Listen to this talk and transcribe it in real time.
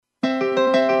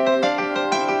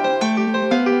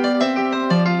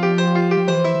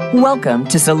Welcome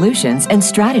to Solutions and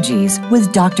Strategies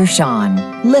with Dr. Sean,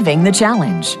 Living the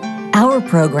Challenge. Our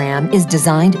program is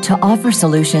designed to offer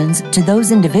solutions to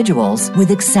those individuals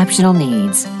with exceptional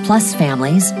needs, plus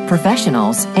families,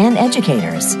 professionals, and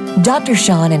educators. Dr.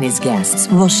 Sean and his guests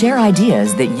will share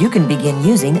ideas that you can begin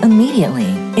using immediately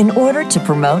in order to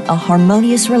promote a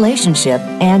harmonious relationship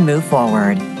and move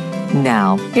forward.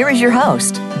 Now, here is your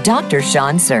host, Dr.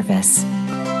 Sean Surface.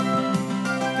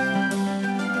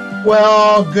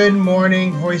 Well, good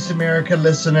morning, Voice America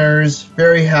listeners.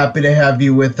 Very happy to have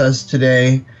you with us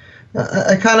today.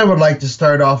 I kind of would like to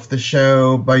start off the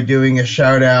show by doing a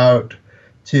shout out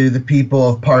to the people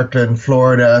of Parkland,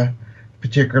 Florida,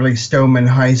 particularly Stoneman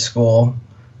High School.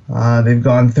 They've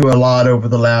gone through a lot over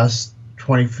the last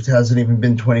it hasn't even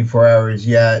been 24 hours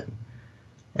yet.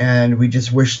 And we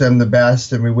just wish them the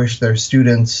best, and we wish their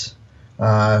students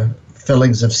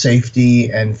feelings of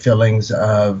safety and feelings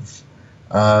of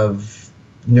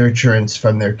nurturance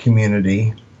from their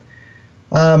community.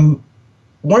 One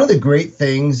of the great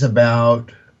things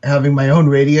about having my own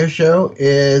radio show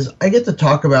is I get to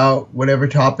talk about whatever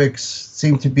topics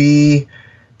seem to be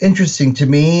interesting to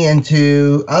me and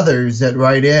to others that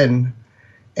write in.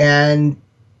 And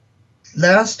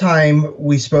last time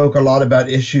we spoke a lot about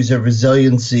issues of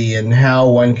resiliency and how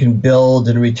one can build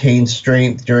and retain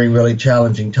strength during really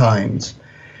challenging times.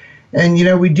 And, you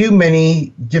know, we do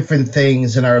many different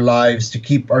things in our lives to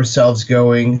keep ourselves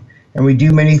going. And we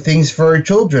do many things for our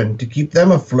children to keep them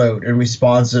afloat and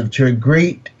responsive to a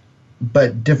great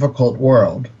but difficult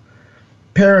world.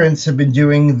 Parents have been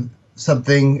doing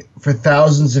something for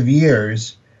thousands of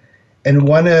years, and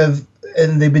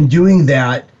they've been doing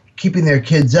that, keeping their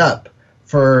kids up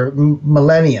for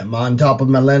millennium, on top of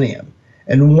millennium.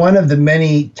 And one of the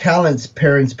many talents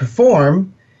parents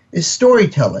perform is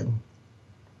storytelling.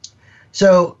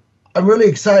 So I'm really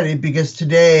excited because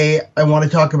today I want to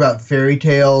talk about fairy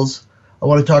tales. I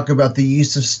want to talk about the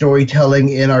use of storytelling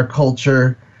in our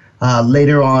culture.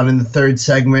 Later on in the third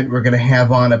segment, we're going to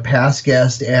have on a past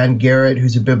guest, Ann Garrett,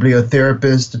 who's a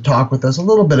bibliotherapist, to talk with us a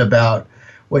little bit about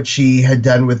what she had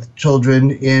done with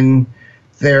children in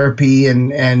therapy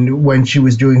and when she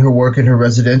was doing her work in her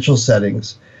residential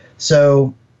settings.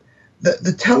 So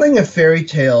the telling of fairy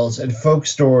tales and folk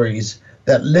stories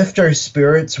that lift our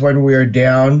spirits when we are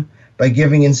down by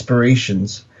giving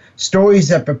inspirations, stories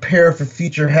that prepare for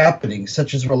future happenings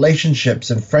such as relationships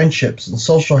and friendships and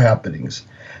social happenings.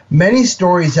 Many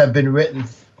stories have been written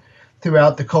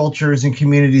throughout the cultures and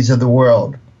communities of the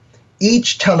world,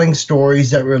 each telling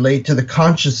stories that relate to the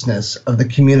consciousness of the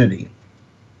community.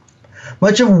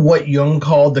 Much of what Jung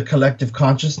called the collective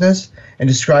consciousness and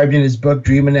described in his book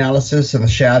Dream Analysis and the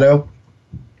Shadow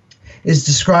is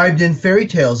described in fairy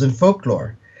tales and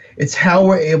folklore. It's how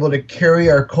we're able to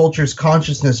carry our culture's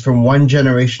consciousness from one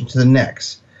generation to the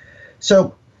next.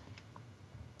 So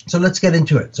let's get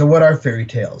into it. So what are fairy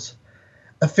tales?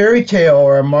 A fairy tale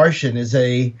or a Martian is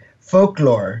a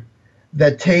folklore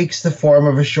that takes the form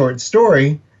of a short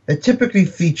story that typically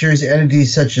features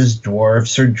entities such as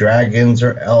dwarfs or dragons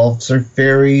or elves or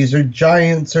fairies or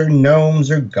giants or gnomes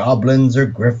or goblins or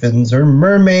griffins or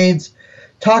mermaids,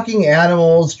 talking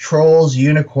animals, trolls,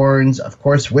 unicorns, of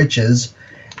course witches,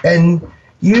 and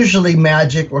usually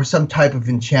magic or some type of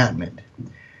enchantment.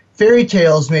 Fairy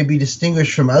tales may be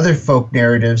distinguished from other folk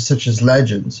narratives such as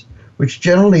legends, which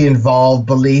generally involve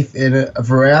belief in a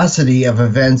veracity of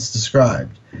events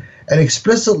described, and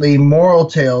explicitly moral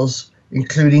tales,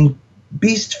 including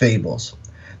beast fables.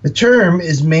 The term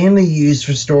is mainly used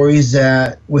for stories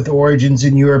that, with origins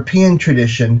in European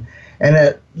tradition, and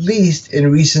at least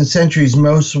in recent centuries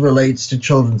most relates to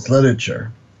children's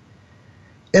literature.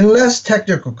 In less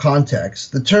technical contexts,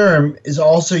 the term is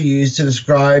also used to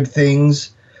describe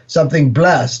something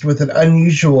blessed with an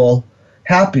unusual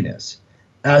happiness,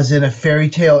 as in a fairy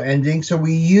tale ending. So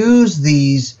we use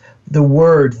the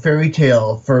word fairy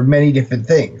tale for many different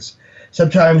things.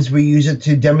 Sometimes we use it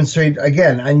to demonstrate,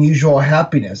 again, unusual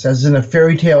happiness, as in a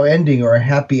fairy tale ending or a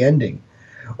happy ending,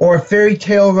 or a fairy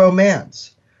tale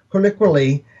romance.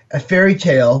 Colloquially, a fairy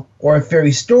tale or a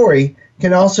fairy story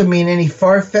can also mean any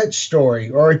far-fetched story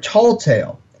or a tall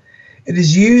tale. It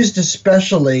is used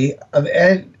especially of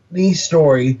any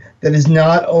story that is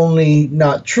not only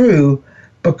not true,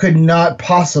 but could not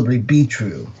possibly be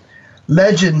true.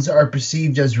 Legends are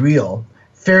perceived as real.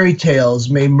 Fairy tales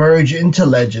may merge into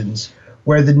legends,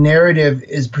 where the narrative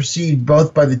is perceived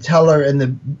both by the teller and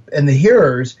the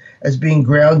hearers as being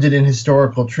grounded in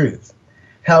historical truth.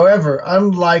 However,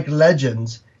 unlike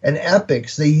legends and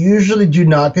epics, they usually do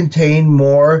not contain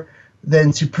more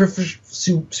than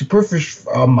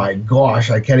superficial, oh my gosh,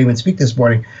 I can't even speak this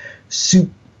morning,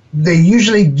 they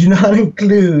usually do not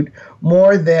include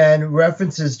more than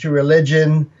references to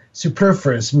religion,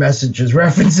 superfluous messages,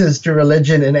 references to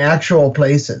religion in actual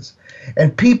places,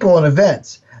 and people and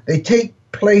events. They take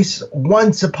place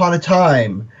once upon a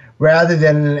time rather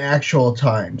than in actual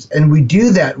times. And we do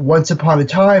that once upon a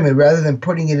time and rather than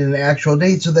putting it in an actual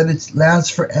date so that it lasts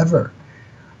forever.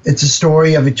 It's a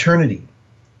story of eternity.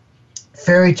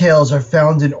 Fairy tales are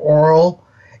found in oral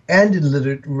and in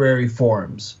literary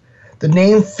forms. The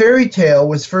name fairy tale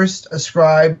was first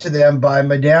ascribed to them by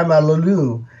Madame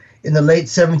Alolu in the late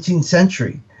 17th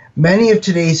century. Many of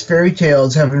today's fairy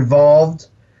tales have evolved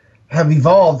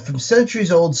from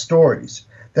centuries-old stories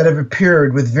that have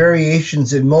appeared with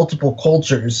variations in multiple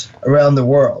cultures around the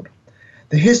world.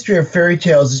 The history of fairy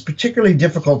tales is particularly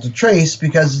difficult to trace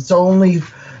because its only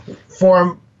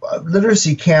form of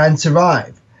literacy can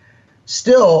survive.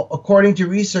 Still, according to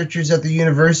researchers at the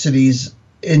universities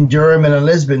in Durham and in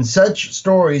Lisbon, such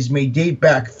stories may date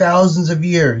back thousands of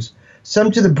years,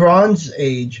 some to the Bronze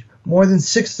Age, more than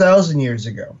 6,000 years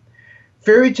ago.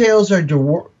 Fairy tales are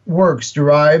works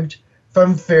derived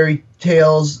from fairy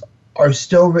tales are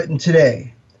still written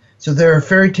today. So there are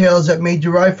fairy tales that may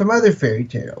derive from other fairy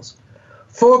tales.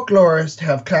 Folklorists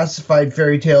have classified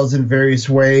fairy tales in various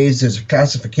ways. There's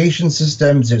classification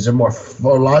systems. There's a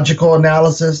morphological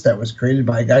analysis that was created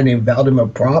by a guy named Valdemar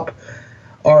Propp,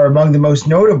 are among the most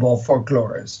notable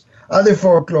folklorists. Other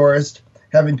folklorists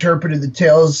have interpreted the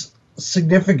tale's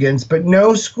significance, but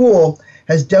no school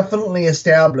has definitely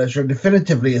established or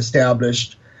definitively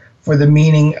established for the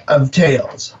meaning of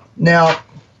tales. Now,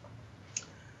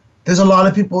 there's a lot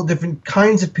of people, different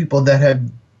kinds of people that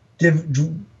have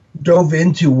dove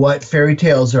into what fairy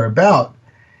tales are about.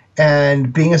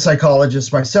 And being a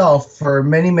psychologist myself, for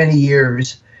many, many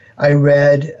years, I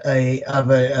read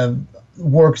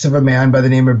works of a man by the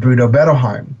name of Bruno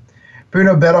Bettelheim.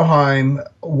 Bruno Bettelheim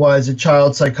was a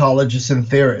child psychologist and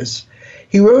theorist.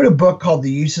 He wrote a book called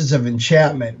The Uses of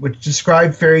Enchantment, which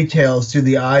described fairy tales through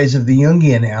the eyes of the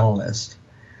Jungian analyst.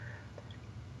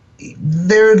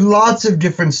 There are lots of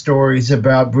different stories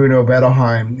about Bruno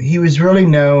Bettelheim. He was really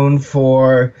known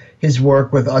for his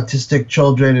work with autistic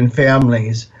children and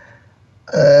families.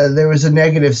 There was a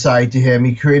negative side to him.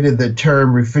 He created the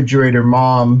term refrigerator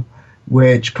mom,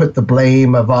 which put the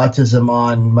blame of autism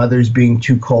on mothers being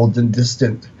too cold and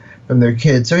distant from their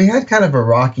kids. So he had kind of a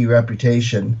rocky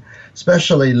reputation,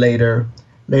 especially later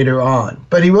on.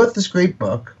 But he wrote this great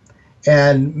book,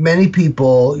 and many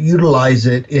people utilize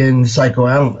it in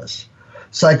psychoanalysts.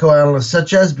 Psychoanalysts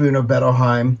such as Bruno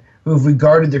Bettelheim, who have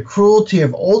regarded the cruelty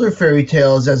of older fairy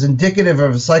tales as indicative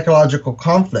of psychological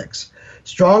conflicts,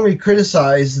 strongly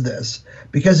criticize this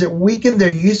because it weakened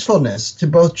their usefulness to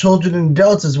both children and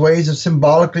adults as ways of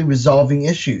symbolically resolving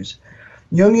issues.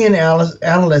 Jungian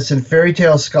analyst and fairy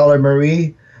tale scholar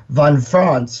Marie van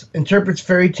France interprets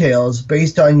fairy tales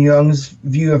based on Jung's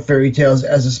view of fairy tales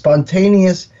as a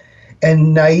spontaneous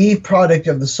and naive product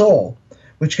of the soul,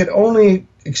 which can only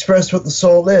express what the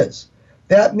soul is.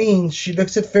 That means she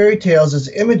looks at fairy tales as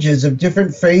images of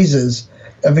different phases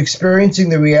of experiencing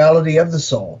the reality of the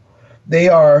soul. They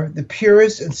are the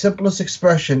purest and simplest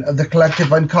expression of the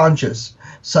collective unconscious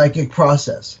psychic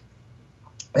process.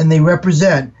 And they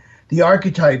represent the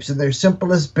archetypes in their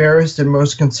simplest, barest, and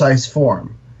most concise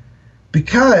form.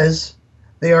 Because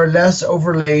they are less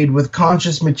overlaid with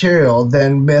conscious material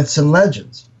than myths and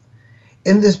legends.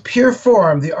 In this pure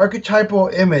form, the archetypal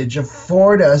image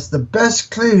afford us the best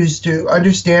clues to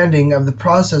understanding of the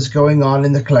process going on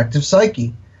in the collective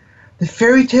psyche. The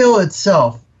fairy tale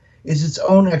itself is its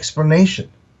own explanation.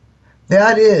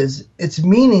 That is, its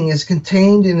meaning is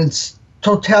contained in its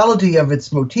totality of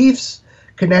its motifs,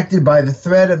 connected by the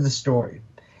thread of the story.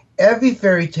 Every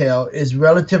fairy tale is a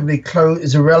relatively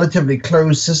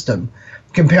closed system,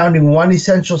 compounding one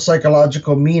essential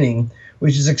psychological meaning,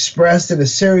 which is expressed in a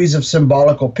series of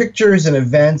symbolical pictures and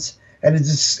events, and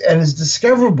is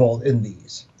discoverable in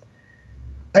these.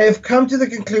 I have come to the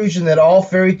conclusion that all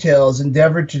fairy tales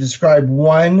endeavor to describe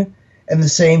one and the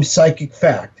same psychic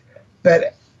fact,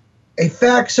 but a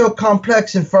fact so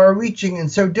complex and far-reaching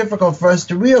and so difficult for us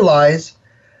to realize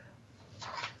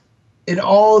in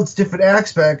all its different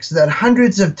aspects that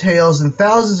hundreds of tales and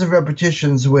thousands of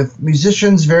repetitions with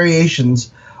musicians'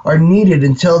 variations are needed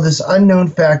until this unknown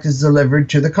fact is delivered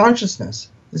to the consciousness.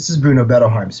 This is Bruno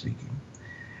Bettelheim speaking.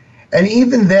 And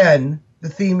even then, the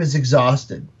theme is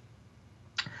exhausted.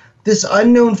 This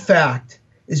unknown fact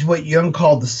is what Jung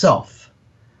called the self,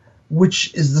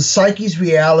 which is the psyche's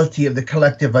reality of the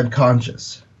collective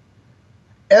unconscious.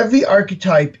 Every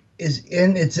archetype is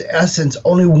in its essence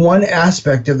only one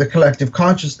aspect of the collective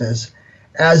consciousness,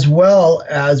 as well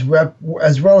as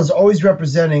always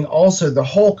representing also the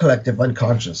whole collective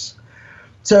unconscious.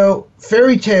 So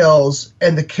fairy tales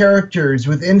and the characters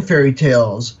within fairy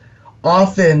tales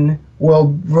often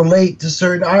will relate to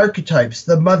certain archetypes: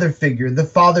 the mother figure, the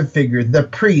father figure, the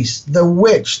priest, the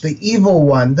witch, the evil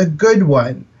one, the good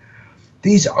one.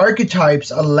 These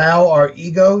archetypes allow our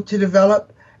ego to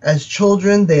develop. As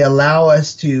children, they allow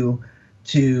us to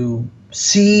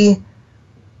see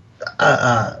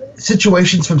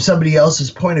situations from somebody else's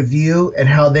point of view and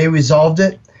how they resolved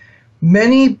it.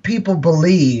 Many people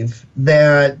believe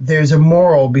that there's a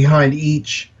moral behind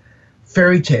each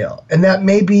fairy tale, and that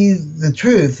may be the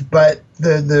truth, but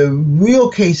the real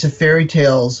case of fairy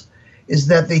tales is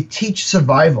that they teach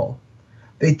survival.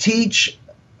 They teach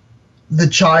the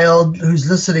child who's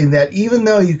listening that even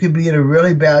though you could be in a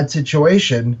really bad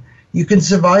situation, you can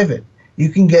survive it. You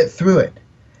can get through it.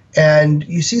 And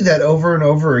you see that over and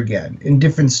over again in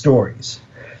different stories.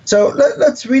 So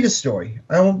let's read a story.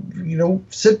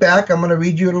 Sit back. I'm going to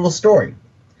read you a little story.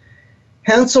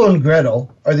 Hansel and Gretel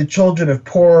are the children of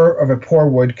a poor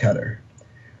woodcutter.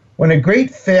 When a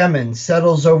great famine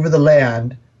settles over the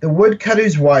land, the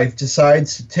woodcutter's wife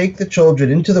decides to take the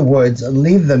children into the woods and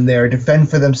leave them there to fend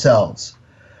for themselves,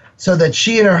 so that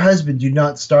she and her husband do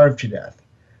not starve to death,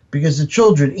 because the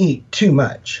children eat too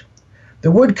much. The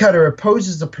woodcutter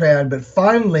opposes the plan, but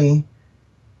finally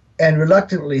and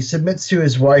reluctantly submits to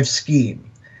his wife's scheme.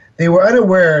 They were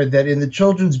unaware that in the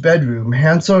children's bedroom,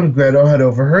 Hansel and Gretel had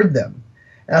overheard them.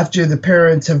 After the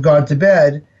parents have gone to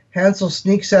bed, Hansel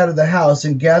sneaks out of the house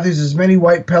and gathers as many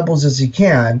white pebbles as he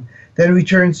can, then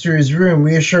returns to his room,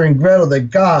 reassuring Gretel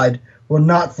that God will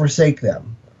not forsake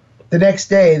them. The next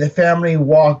day, the family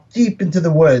walk deep into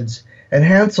the woods, and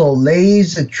Hansel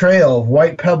lays a trail of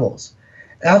white pebbles.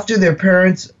 After their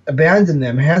parents abandon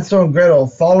them, Hansel and Gretel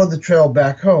follow the trail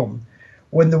back home.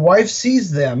 When the wife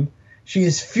sees them, she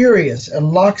is furious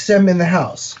and locks them in the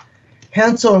house.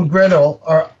 Hansel and Gretel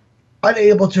are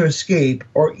unable to escape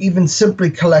or even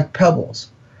simply collect pebbles.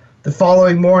 The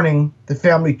following morning, the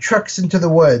family trucks into the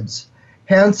woods.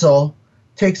 Hansel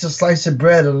takes a slice of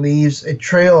bread and leaves a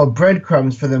trail of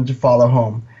breadcrumbs for them to follow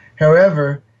home.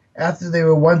 However, after they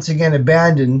were once again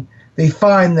abandoned, they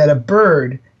find that a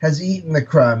bird has eaten the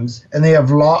crumbs, and they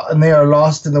are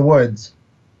lost in the woods.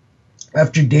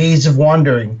 After days of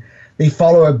wandering, they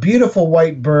follow a beautiful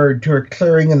white bird to a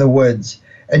clearing in the woods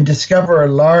and discover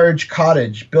a large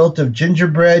cottage built of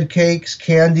gingerbread cakes,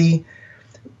 candy,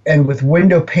 and with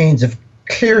window panes of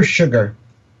clear sugar.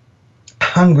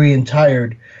 Hungry and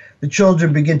tired, the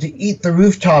children begin to eat the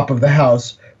rooftop of the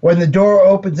house when the door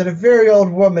opens and a very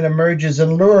old woman emerges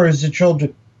and lures the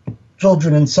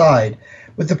children inside,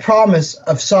 with the promise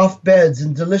of soft beds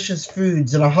and delicious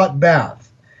foods and a hot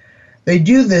bath. They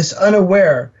do this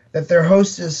unaware that their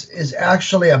hostess is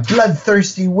actually a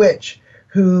bloodthirsty witch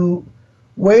who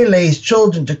waylays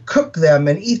children to cook them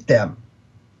and eat them.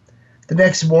 The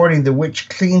next morning, the witch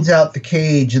cleans out the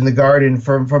cage in the garden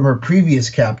from her previous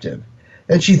captive.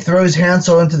 Then she throws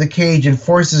Hansel into the cage and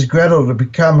forces Gretel to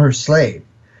become her slave.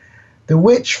 The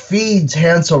witch feeds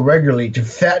Hansel regularly to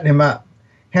fatten him up.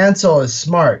 Hansel is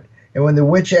smart, and when the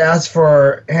witch asks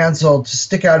for Hansel to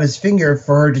stick out his finger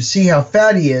for her to see how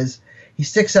fat he is, he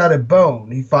sticks out a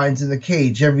bone he finds in the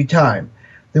cage every time.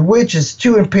 The witch is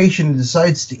too impatient and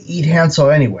decides to eat Hansel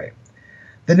anyway.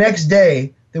 The next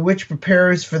day, the witch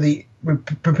prepares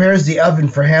the oven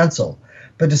for Hansel,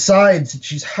 but decides that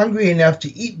she's hungry enough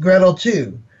to eat Gretel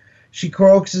too. She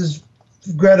coaxes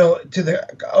Gretel to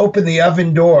open the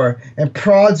oven door and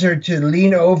prods her to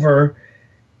lean over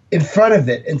in front of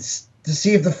it and to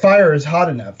see if the fire is hot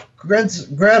enough.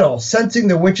 Gretel, sensing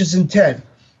the witch's intent,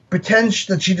 pretends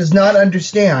that she does not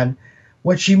understand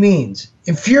what she means.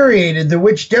 Infuriated, the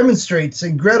witch demonstrates,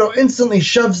 and Gretel instantly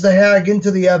shoves the hag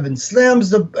into the oven,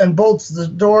 slams and bolts the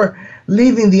door,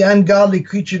 leaving the ungodly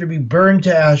creature to be burned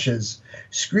to ashes,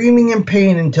 screaming in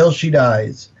pain until she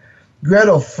dies.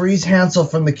 Gretel frees Hansel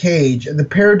from the cage, and the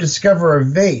pair discover a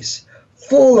vase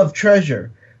full of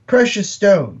treasure, precious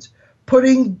stones.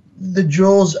 Putting the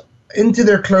jewels into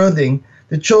their clothing,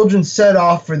 the children set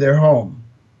off for their home.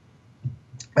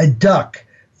 A duck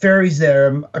ferries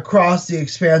them across the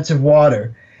expanse of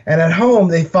water, and at home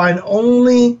they find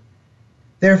only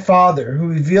their father, who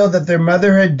revealed that their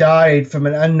mother had died from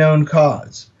an unknown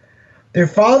cause. Their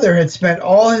father had spent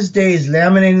all his days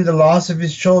lamenting the loss of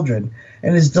his children,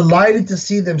 and is delighted to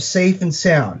see them safe and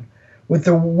sound. With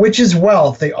the witch's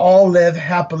wealth, they all live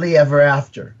happily ever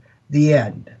after. The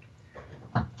end.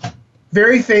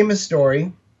 Very famous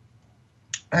story,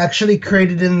 actually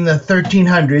created in the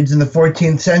 1300s in the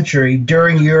 14th century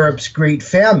during Europe's Great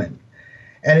Famine.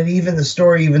 And the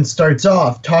story even starts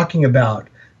off talking about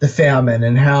the famine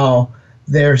and how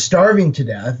they're starving to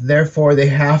death. Therefore, they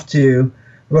have to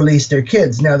release their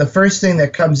kids. Now, the first thing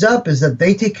that comes up is that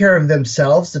they take care of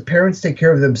themselves. The parents take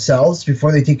care of themselves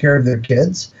before they take care of their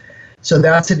kids. So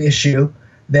that's an issue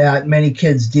that many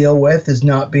kids deal with, is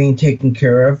not being taken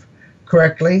care of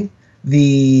correctly.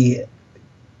 The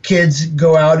kids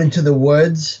go out into the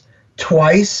woods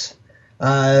twice.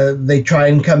 They try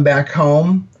and come back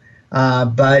home,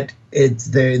 but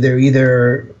they're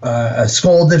either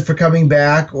scolded for coming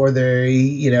back, or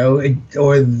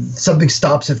or something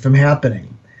stops it from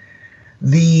happening.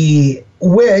 The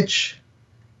witch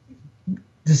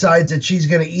decides that she's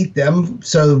going to eat them,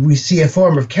 so we see a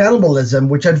form of cannibalism,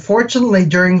 which unfortunately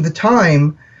during the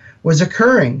time was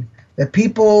occurring, that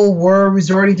people were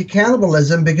resorting to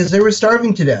cannibalism because they were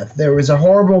starving to death. There was a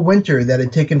horrible winter that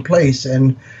had taken place,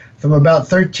 and from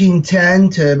about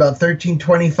 1310 to about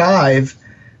 1325,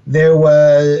 there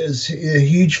was a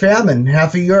huge famine.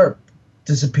 Half of Europe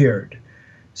disappeared,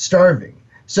 starving.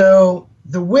 So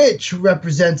the witch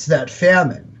represents that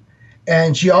famine,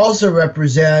 and she also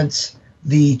represents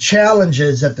the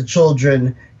challenges that the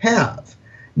children have.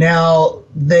 Now,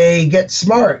 they get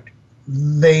smart.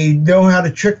 They know how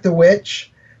to trick the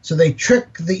witch, so they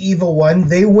trick the evil one.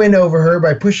 They win over her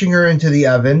by pushing her into the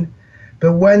oven.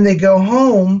 But when they go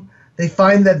home, they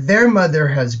find that their mother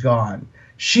has gone.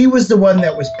 She was the one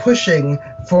that was pushing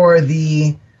for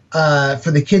the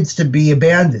kids to be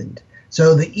abandoned.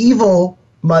 So the evil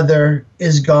mother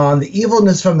is gone. The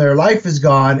evilness from their life is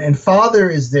gone, and Father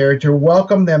is there to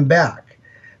welcome them back.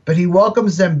 But he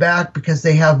welcomes them back because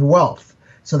they have wealth.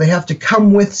 So they have to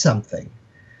come with something.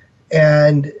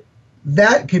 And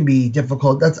that can be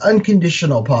difficult. That's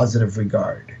unconditional positive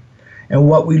regard. And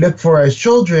what we look for as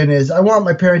children is, I want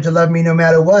my parent to love me no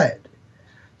matter what.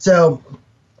 So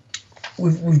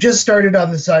we've just started on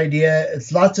this idea.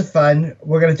 It's lots of fun.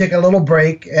 We're going to take a little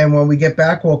break, and when we get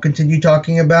back, we'll continue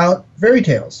talking about fairy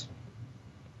tales.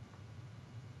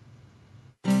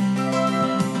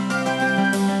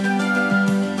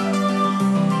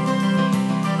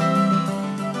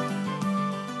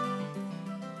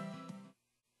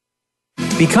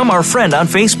 Become our friend on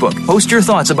Facebook. Post your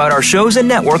thoughts about our shows and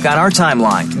network on our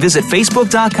timeline. Visit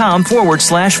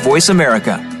facebook.com/Voice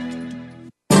America.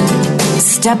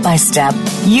 Step by step,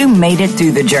 you made it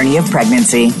through the journey of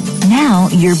pregnancy. Now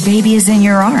your baby is in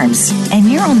your arms,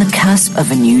 and you're on the cusp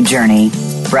of a new journey,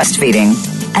 breastfeeding.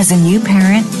 As a new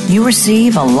parent, you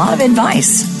receive a lot of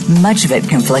advice, much of it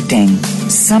conflicting,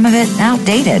 some of it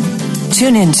outdated.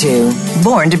 Tune into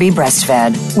Born to be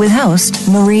Breastfed with host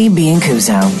Marie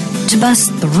Biancuzzo to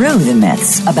bust through the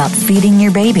myths about feeding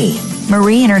your baby.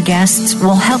 Marie and her guests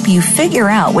will help you figure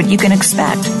out what you can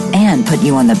expect and put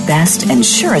you on the best and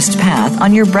surest path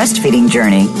on your breastfeeding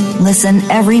journey. Listen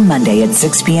every Monday at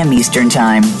 6 p.m. Eastern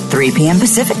Time, 3 p.m.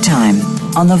 Pacific Time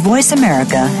on the Voice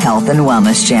America Health and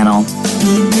Wellness Channel.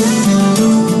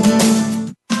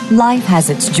 Life has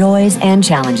its joys and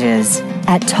challenges.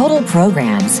 At Total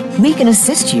Programs, we can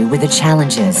assist you with the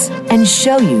challenges and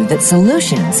show you that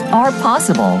solutions are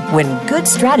possible when good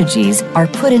strategies are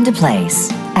put into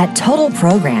place. At Total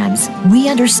Programs, we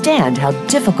understand how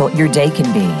difficult your day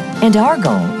can be, and our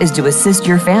goal is to assist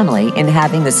your family in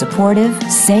having the supportive,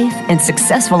 safe, and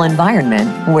successful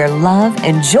environment where love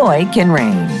and joy can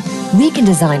reign. We can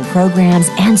design programs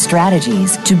and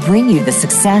strategies to bring you the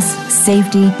success,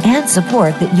 safety, and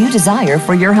support that you desire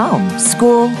for your home,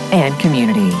 school, and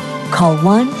community. Call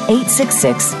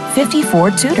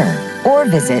 1-866-54-TUTOR or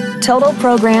visit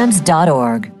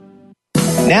totalprograms.org.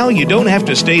 Now you don't have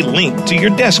to stay linked to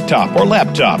your desktop or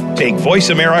laptop. Take Voice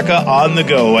America on the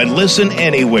go and listen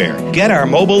anywhere. Get our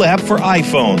mobile app for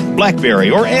iPhone, BlackBerry,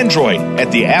 or Android at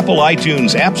the Apple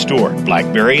iTunes App Store,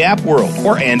 BlackBerry App World,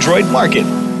 or Android Market.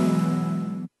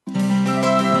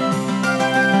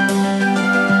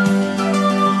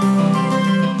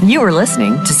 You are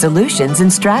listening to Solutions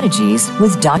and Strategies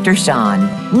with Dr. Sean,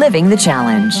 Living the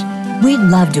Challenge. We'd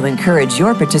love to encourage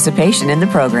your participation in the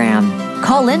program.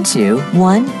 Call into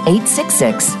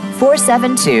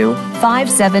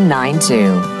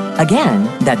 1-866-472-5792. Again,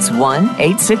 that's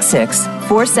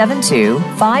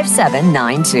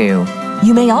 1-866-472-5792.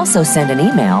 You may also send an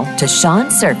email to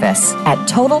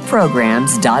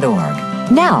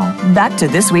seansurface@totalprograms.org. Now, back to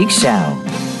this week's show.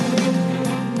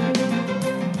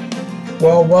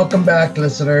 Well, welcome back,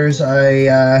 listeners.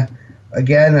 I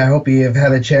hope you have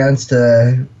had a chance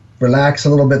to relax a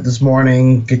little bit this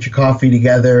morning, get your coffee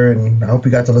together, and I hope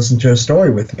you got to listen to a story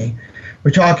with me.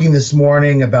 We're talking this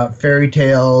morning about fairy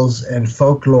tales and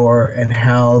folklore and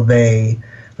how they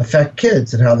affect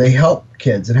kids and how they help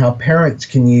kids and how parents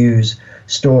can use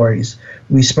stories.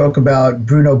 We spoke about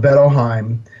Bruno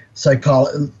Bettelheim,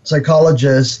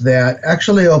 psychologist that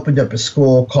actually opened up a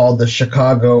school called the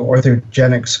Chicago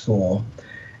Orthogenic School.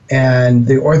 And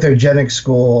the Orthogenic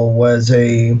School was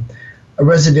a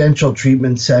residential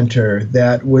treatment center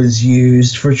that was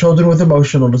used for children with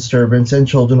emotional disturbance and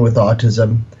children with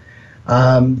autism.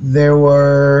 There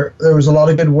was a lot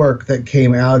of good work that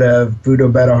came out of Bruno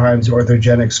Bettelheim's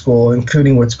Orthogenic School,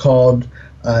 including what's called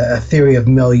a theory of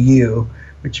milieu,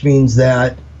 which means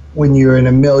that when you're in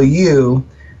a milieu,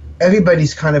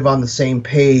 everybody's kind of on the same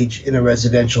page in a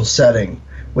residential setting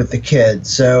with the kid.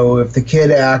 So if the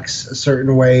kid acts a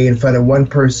certain way in front of one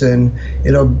person,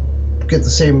 it'll get the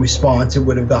same response it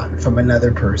would have gotten from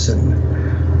another person.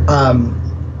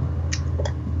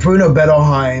 Bruno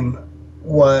Bettelheim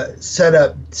set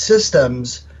up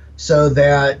systems so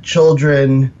that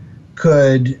children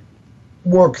could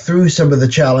work through some of the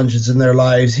challenges in their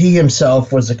lives. He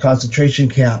himself was a concentration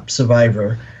camp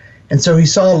survivor, and so he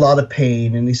saw a lot of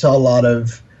pain, and he saw a lot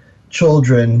of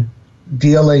children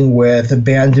dealing with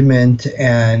abandonment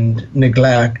and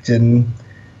neglect, and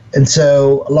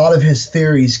so a lot of his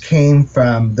theories came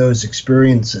from those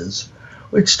experiences,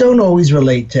 which don't always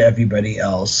relate to everybody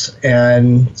else.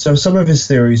 And so some of his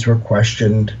theories were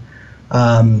questioned.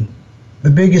 The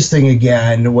biggest thing,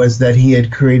 again, was that he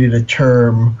had created a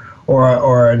term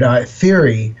or a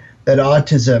theory that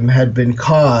autism had been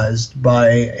caused by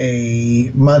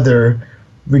a mother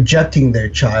rejecting their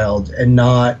child and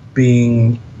not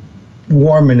being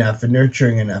warm enough and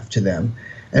nurturing enough to them.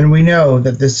 And we know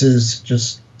that this is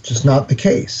just not the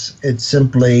case. It's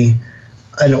simply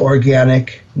an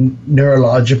organic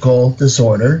neurological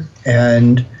disorder,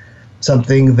 and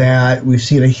something that we've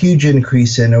seen a huge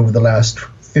increase in over the last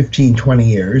 15, 20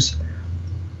 years.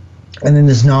 And it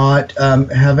does not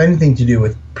have anything to do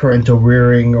with parental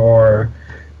rearing or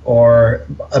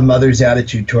a mother's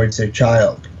attitude towards their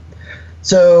child.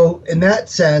 So in that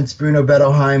sense, Bruno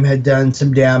Bettelheim had done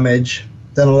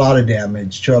a lot of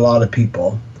damage to a lot of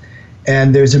people.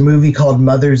 And there's a movie called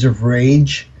Mothers of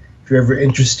Rage. If you're ever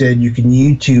interested, you can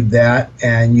YouTube that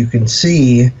and you can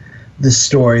see the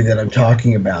story that I'm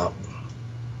talking about.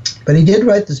 But he did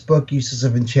write this book, Uses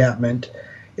of Enchantment.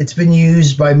 It's been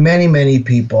used by many, many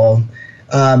people.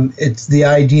 The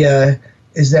idea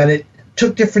is that it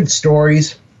took different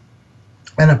stories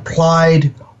and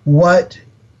applied what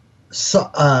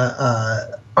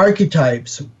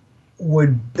archetypes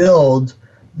would build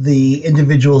the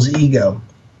individual's ego.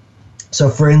 So,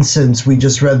 for instance, we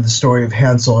just read the story of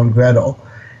Hansel and Gretel.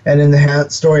 And in the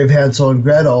story of Hansel and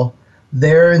Gretel,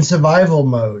 they're in survival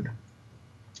mode.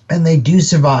 And they do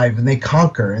survive and they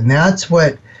conquer. And that's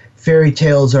what fairy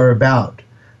tales are about.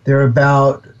 They're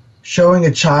about showing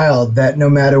a child that no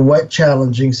matter what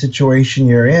challenging situation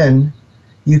you're in,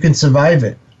 you can survive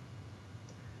it.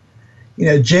 You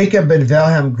know, Jacob and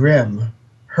Wilhelm Grimm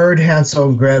heard Hansel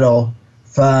and Gretel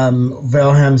from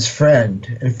Wilhelm's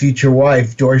friend and future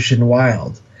wife, Dorchen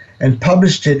Wilde, and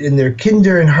published it in their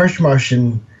Kinder and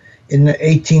Hausmärchen in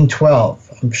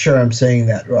 1812. I'm sure I'm saying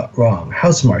that wrong.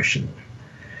 Hausmärchen.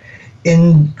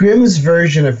 In Grimm's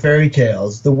version of fairy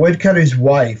tales, the woodcutter's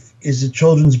wife is the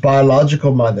children's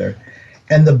biological mother,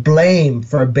 and the blame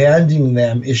for abandoning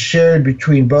them is shared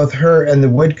between both her and the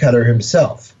woodcutter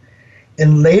himself.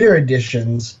 In later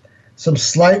editions, some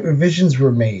slight revisions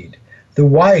were made. The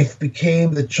wife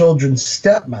became the children's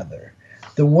stepmother.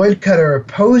 The woodcutter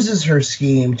opposes her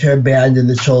scheme to abandon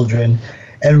the children,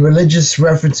 and religious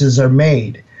references are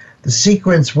made. The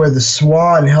sequence where the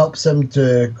swan helps them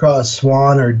to cross,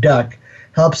 swan or duck,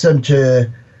 helps them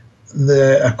to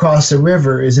across the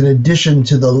river is an addition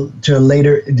to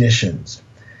later editions.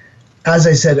 As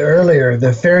I said earlier,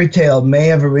 the fairy tale may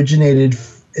have originated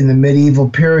in the medieval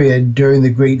period during the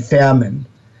Great Famine,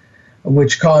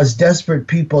 which caused desperate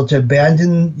people to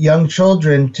abandon young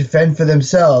children to fend for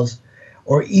themselves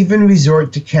or even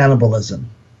resort to cannibalism.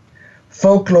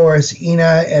 Folklorists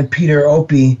Ina and Peter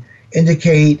Opie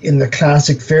indicate in the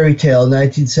classic fairy tale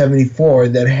 1974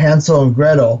 that Hansel and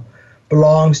Gretel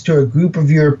belongs to a group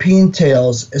of European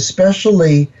tales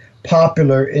especially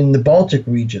popular in the Baltic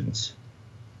regions,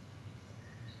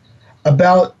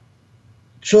 about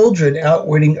children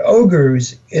outwitting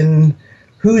ogres in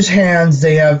whose hands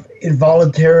they have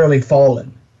involuntarily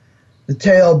fallen. The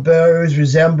tale bears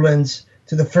resemblance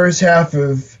to the first half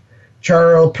of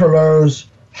Charles Perrault's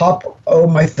Hop o'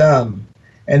 My Thumb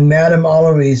and Madame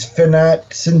Aulry's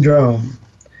Fanatic Syndrome.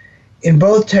 In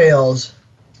both tales,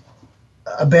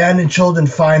 abandoned children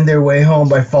find their way home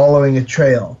by following a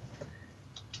trail.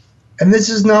 And this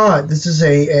is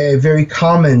a very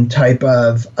common type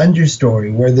of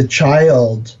understory where the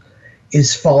child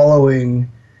is following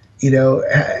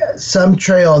some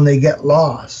trail and they get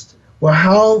lost. Well,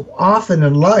 how often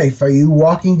in life are you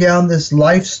walking down this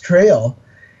life's trail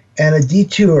and a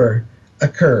detour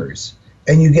occurs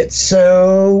and you get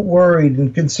so worried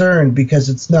and concerned because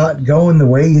it's not going the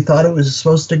way you thought it was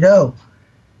supposed to go?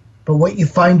 But what you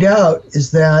find out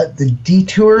is that the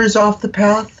detours off the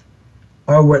path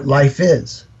are what life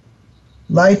is.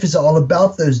 Life is all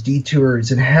about those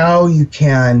detours and how you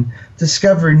can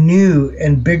discover new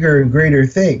and bigger and greater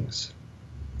things.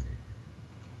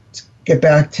 Let's get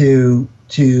back to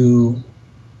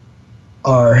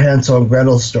our Hansel and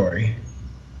Gretel story.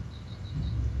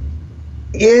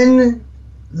 In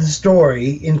the story,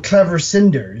 in Clever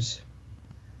Cinders,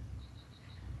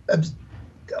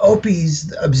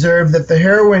 Opie's observed that the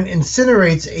heroine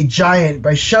incinerates a giant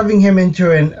by shoving him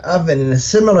into an oven in a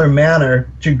similar manner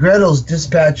to Gretel's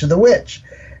dispatch of the witch.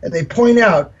 And they point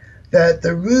out that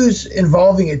the ruse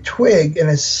involving a twig and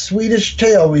a Swedish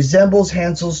tale resembles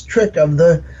Hansel's trick of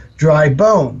the dry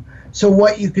bone. So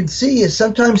what you can see is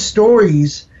sometimes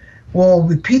stories will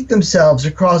repeat themselves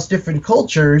across different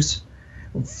cultures.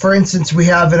 For instance, we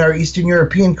have in our Eastern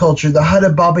European culture the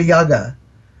Hada Baba Yaga.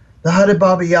 The Hada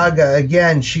Baba Yaga,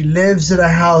 again, she lives in a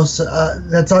house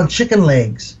that's on chicken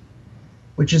legs,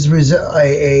 which is a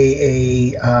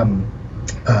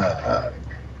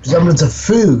resemblance of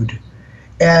food.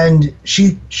 And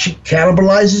she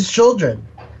cannibalizes children.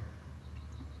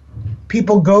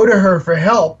 People go to her for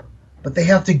help, but they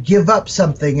have to give up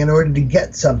something in order to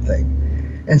get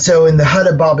something. And so in the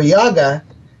Hada Baba Yaga,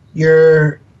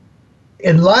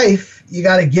 in life, you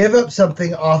got to give up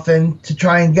something often to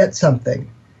try and get something.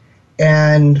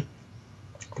 And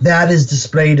that is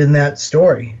displayed in that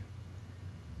story.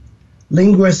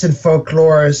 Linguists and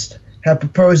folklorists have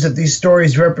proposed that these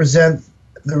stories represent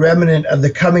the remnant of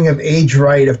the coming-of-age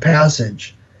rite of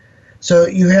passage. So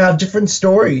you have different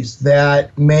stories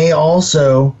that may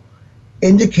also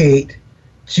indicate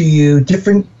to you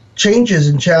different changes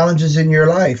and challenges in your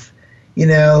life.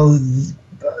 There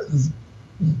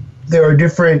are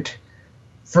different,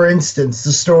 for instance,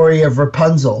 the story of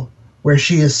Rapunzel, where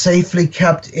she is safely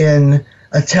kept in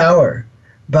a tower,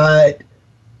 but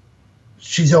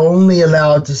she's only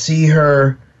allowed to see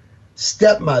her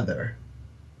stepmother,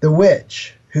 the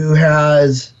witch, who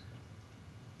has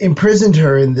imprisoned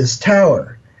her in this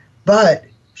tower. But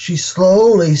she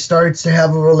slowly starts to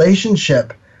have a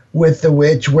relationship with the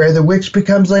witch, where the witch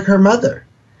becomes like her mother.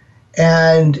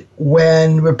 And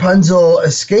when Rapunzel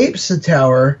escapes the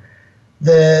tower,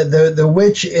 the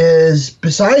witch is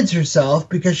besides herself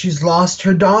because she's lost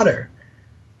her daughter.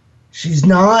 It's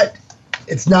not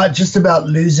just about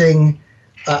losing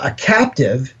a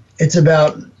captive, it's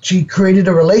about she created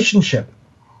a relationship.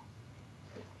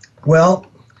 Well,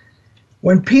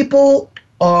 when people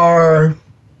are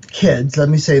kids, let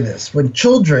me say this, when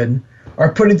children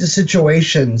are put into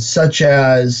situations such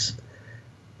as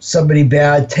somebody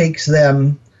bad takes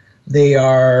them, they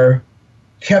are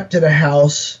kept in a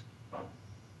house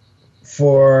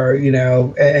for,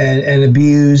 and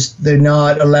abused, they're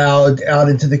not allowed out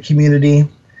into the community,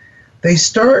 they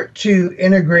start to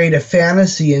integrate a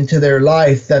fantasy into their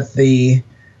life that the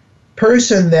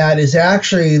person that is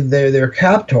actually their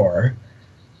captor,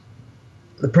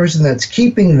 the person that's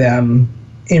keeping them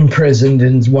imprisoned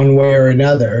in one way or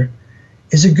another,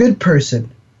 is a good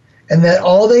person. And that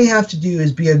all they have to do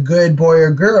is be a good boy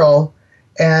or girl,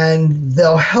 and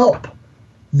they'll help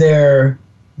the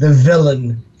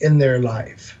villain in their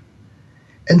life.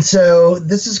 And so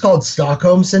this is called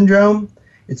Stockholm Syndrome.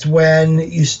 It's when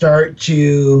you start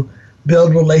to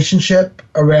build relationship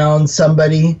around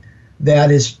somebody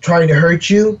that is trying to hurt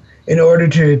you in order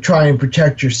to try and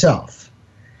protect yourself.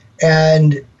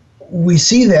 And we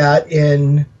see that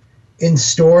in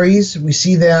stories. We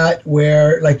see that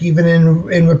where, like even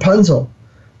in Rapunzel,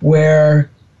 where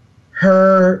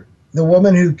the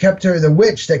woman who kept her, the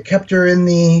witch that kept her in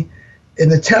the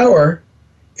tower,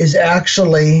 is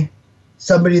actually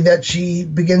somebody that she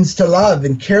begins to love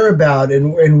and care about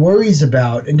and worries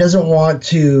about and doesn't want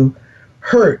to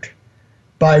hurt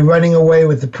by running away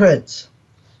with the prince.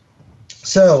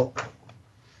 So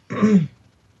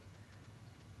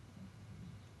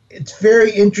it's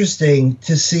very interesting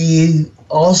to see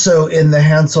also in the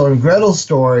Hansel and Gretel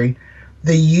story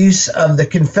the use of the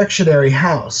confectionery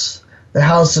house, the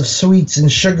house of sweets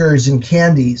and sugars and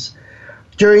candies.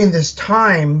 During this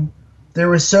time, there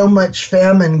was so much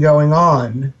famine going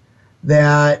on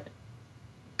that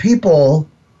people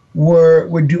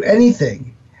would do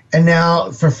anything and now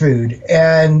for food.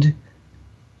 And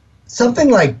something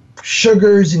like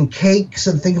sugars and cakes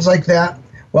and things like that,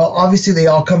 well, obviously they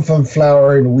all come from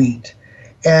flour and wheat.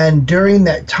 And during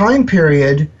that time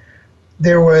period,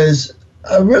 there was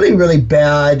a really, really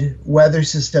bad weather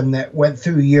system that went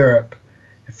through Europe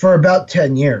for about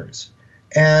 10 years.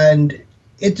 And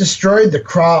it destroyed the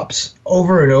crops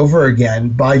over and over again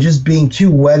by just being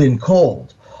too wet and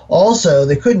cold. Also,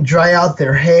 they couldn't dry out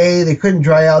their hay, they couldn't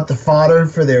dry out the fodder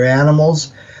for their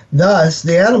animals. Thus,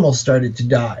 the animals started to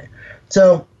die.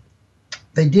 So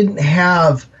they didn't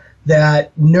have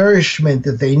that nourishment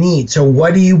that they need. So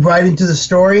what do you write into the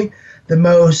story? The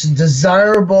most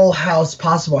desirable house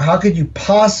possible. How could you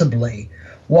possibly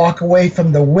walk away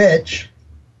from the witch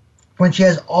when she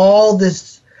has all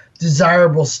this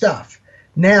desirable stuff?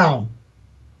 Now,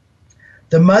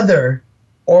 the mother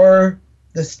or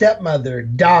the stepmother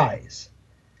dies,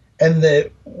 and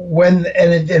it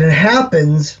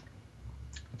happens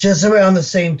just around the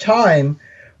same time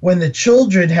when the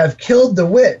children have killed the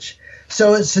witch.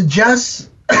 So it suggests,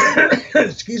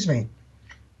 excuse me,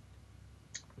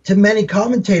 to many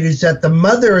commentators that the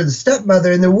mother or the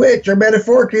stepmother and the witch are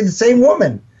metaphorically the same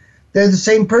woman. They're the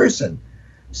same person.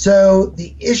 So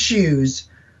the issues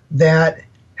that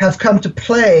have come to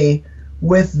play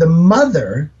with the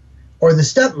mother or the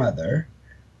stepmother,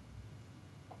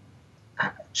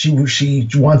 she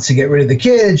wants to get rid of the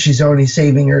kids. She's only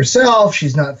saving herself.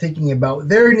 She's not thinking about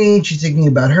their needs. She's thinking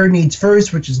about her needs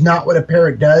first, which is not what a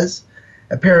parent does.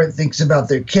 A parent thinks about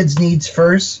their kids' needs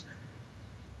first.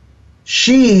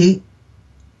 The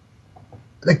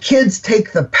kids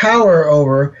take the power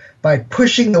over by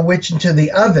pushing the witch into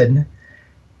the oven,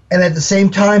 and at the same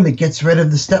time, it gets rid of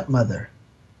the stepmother.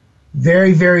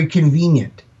 Very, very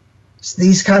convenient. So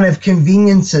these kind of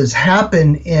conveniences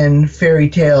happen in fairy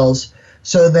tales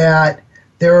so that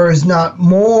there is not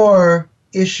more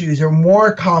issues or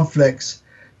more conflicts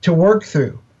to work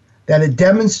through, that it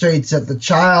demonstrates that the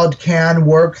child can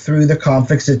work through the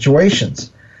conflict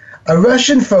situations. A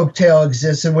Russian folktale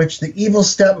exists in which the evil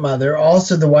stepmother,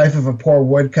 also the wife of a poor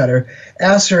woodcutter,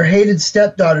 asks her hated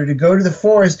stepdaughter to go to the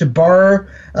forest to borrow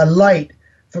a light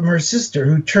from her sister,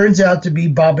 who turns out to be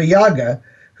Baba Yaga,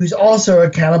 who's also a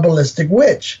cannibalistic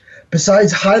witch.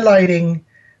 Besides highlighting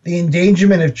the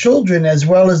endangerment of children as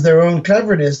well as their own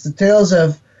cleverness, the tales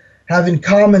have in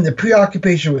common the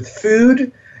preoccupation with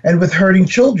food and with hurting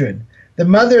children. The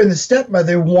mother and the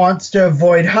stepmother wants to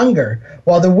avoid hunger,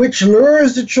 while the witch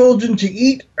lures the children to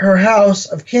eat her house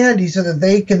of candy so that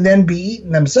they can then be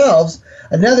eaten themselves.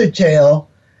 Another tale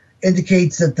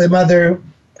indicates that the mother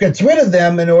gets rid of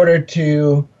them in order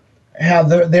to have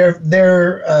their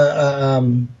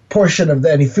portion of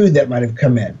any food that might have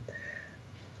come in.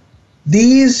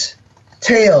 These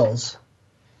tales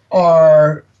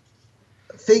are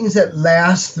things that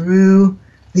last through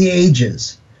the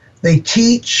ages. They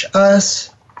teach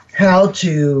us how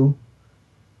to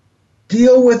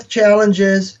deal with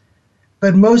challenges,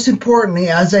 but most importantly,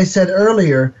 as I said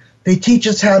earlier, they teach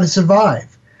us how to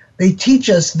survive. They teach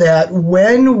us that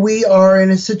when we are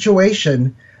in a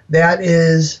situation that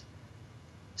is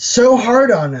so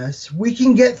hard on us, we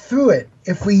can get through it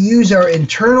if we use our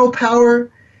internal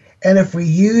power and if we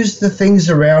use the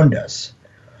things around us.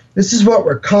 This is what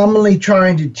we're commonly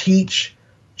trying to teach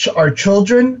our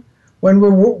children when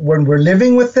we're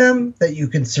living with them, that you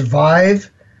can survive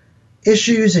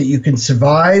issues, that you can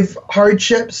survive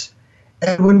hardships.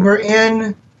 And when we're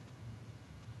in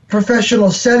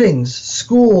professional settings,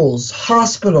 schools,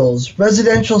 hospitals,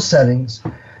 residential settings,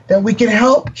 that we can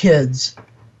help kids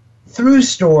through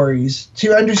stories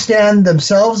to understand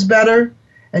themselves better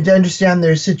and to understand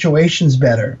their situations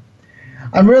better.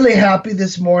 I'm really happy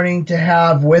this morning to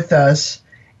have with us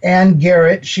Ann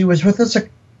Garrett. She was with us a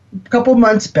couple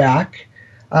months back.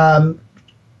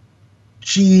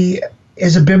 She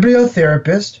is a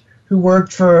bibliotherapist who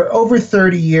worked for over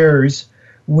 30 years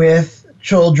with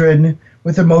children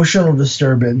with emotional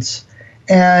disturbance.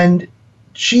 And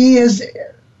she has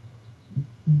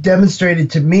demonstrated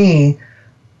to me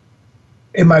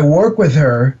in my work with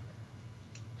her,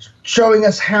 showing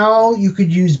us how you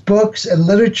could use books and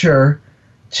literature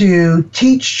to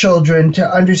teach children to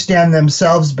understand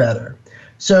themselves better.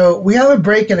 So we have a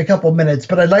break in a couple minutes,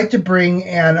 but I'd like to bring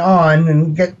Ann on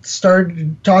and get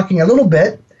started talking a little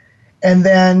bit, and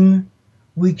then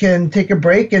we can take a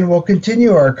break and we'll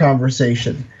continue our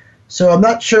conversation. So I'm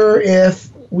not sure if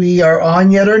we are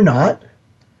on yet or not,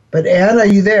 but Ann, are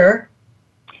you there?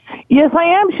 Yes, I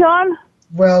am, Sean.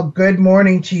 Well, good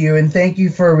morning to you, and thank you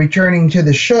for returning to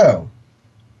the show.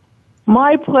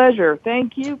 My pleasure.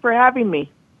 Thank you for having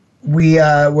me. We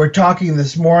were talking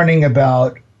this morning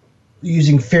about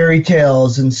using fairy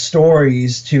tales and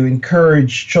stories to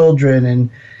encourage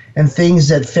children and things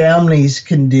that families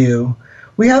can do.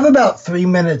 We have about 3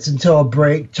 minutes until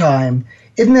break time.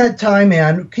 in that time,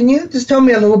 Anne, can you just tell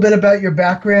me a little bit about your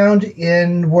background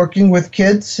in working with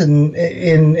kids and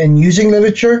in using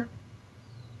literature?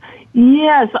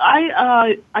 Yes,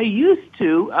 I used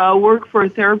to work for a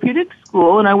therapeutic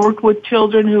school, and I worked with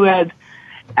children who had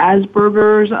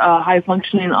Asperger's,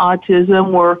 high-functioning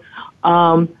autism, were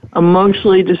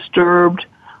emotionally disturbed.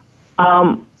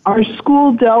 Our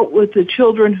school dealt with the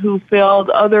children who failed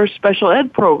other special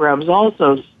ed programs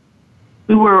also.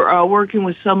 We were working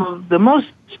with some of the most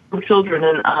children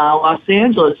in Los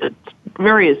Angeles at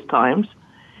various times.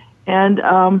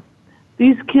 And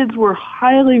these kids were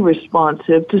highly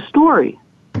responsive to story.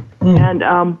 And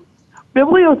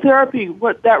bibliotherapy,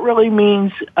 what that really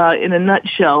means in a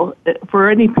nutshell for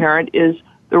any parent is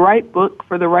the right book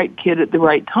for the right kid at the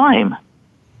right time.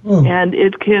 And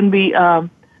it can be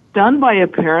done by a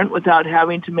parent without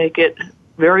having to make it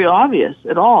very obvious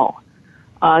at all.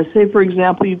 Say, for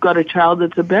example, you've got a child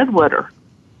that's a bedwetter.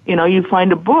 You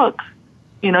find a book,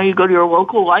 you go to your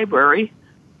local library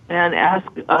and ask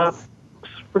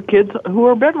for kids who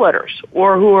are bedwetters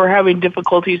or who are having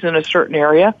difficulties in a certain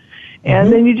area,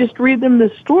 and then you just read them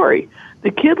the story.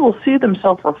 The kid will see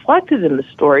themselves reflected in the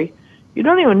story. You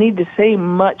don't even need to say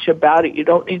much about it. You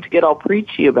don't need to get all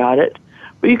preachy about it,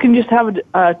 but you can just have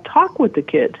a talk with the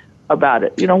kid about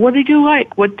it. What did you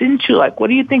like? What didn't you like? What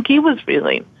do you think he was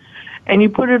feeling? And you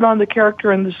put it on the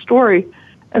character in the story,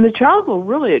 and the child will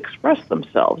really express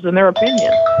themselves and their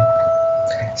opinion.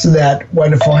 So that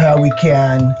wonderful how we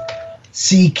can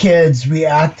see kids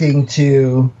reacting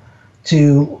to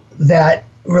that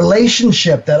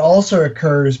relationship that also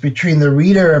occurs between the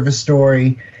reader of a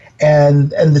story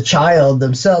and the child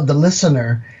themselves, the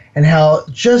listener, and how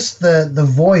just the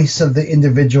voice of the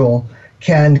individual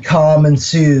can calm and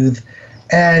soothe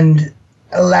and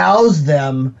allows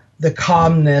them the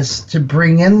calmness to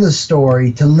bring in the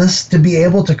story, to be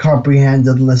able to comprehend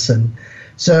and listen.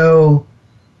 So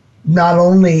not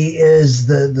only is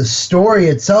the story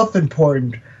itself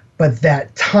important, but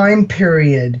that time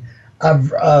period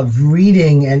of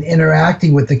reading and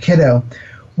interacting with the kiddo.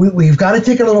 We've got to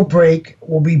take a little break.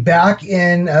 We'll be back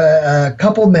in a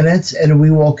couple minutes, and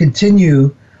we will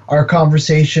continue our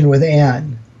conversation with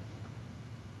Anne.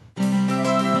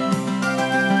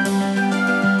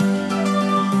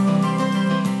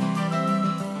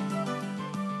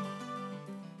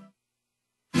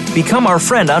 Become our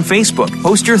friend on Facebook.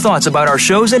 Post your thoughts about our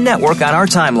shows and network on our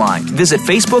timeline. Visit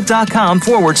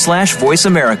facebook.com/Voice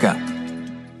America.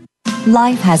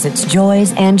 Life has its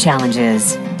joys and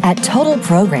challenges. At Total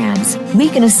Programs, we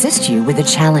can assist you with the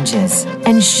challenges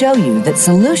and show you that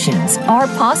solutions are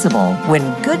possible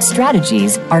when good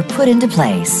strategies are put into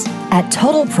place. At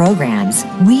Total Programs,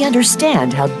 we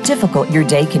understand how difficult your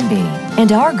day can be,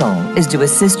 and our goal is to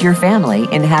assist your family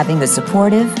in having the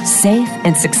supportive, safe,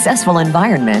 and successful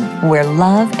environment where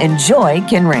love and joy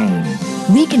can reign.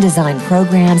 We can design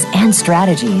programs and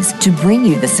strategies to bring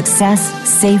you the success,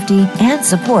 safety, and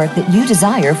support that you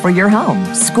desire for your home,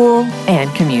 school,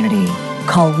 and community.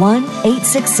 Call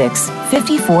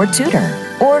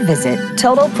 1-866-54-TUTOR or visit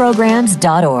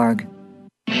totalprograms.org.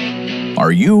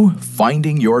 Are you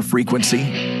finding your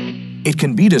frequency? It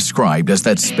can be described as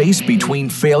that space between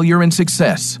failure and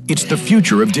success. It's the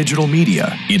future of digital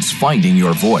media. It's finding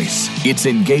your voice. It's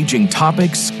engaging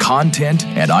topics, content,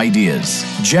 and ideas.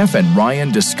 Jeff and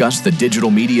Ryan discuss the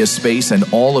digital media space and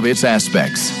all of its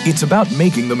aspects. It's about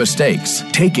making the mistakes,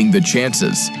 taking the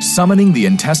chances, summoning the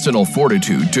intestinal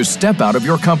fortitude to step out of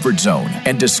your comfort zone,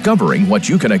 and discovering what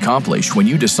you can accomplish when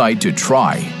you decide to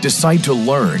try, decide to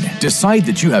learn, decide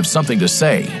that you have something to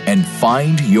say, and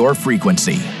find your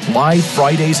frequency. Live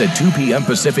Fridays at 2 p.m.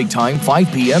 Pacific Time,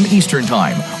 5 p.m. Eastern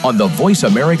Time on the Voice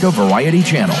America Variety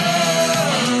Channel.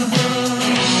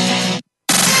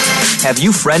 Have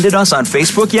you friended us on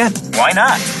Facebook yet? Why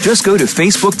not? Just go to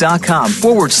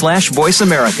facebook.com/Voice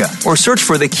America or search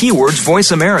for the keywords Voice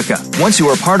America. Once you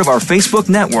are part of our Facebook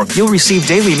network, you'll receive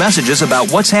daily messages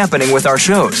about what's happening with our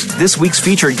shows, this week's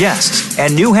featured guests,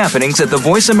 and new happenings at the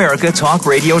Voice America Talk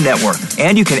Radio Network.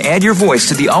 And you can add your voice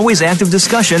to the always active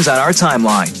discussions on our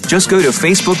timeline. Just go to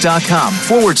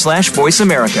facebook.com/Voice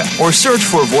America or search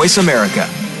for Voice America.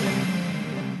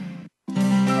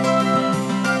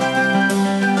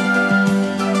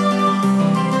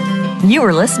 You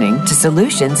are listening to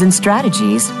Solutions and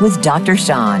Strategies with Dr.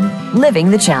 Sean,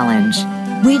 Living the Challenge.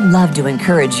 We'd love to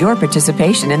encourage your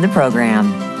participation in the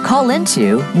program. Call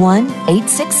into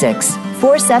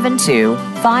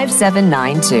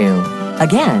 1-866-472-5792.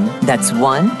 Again, that's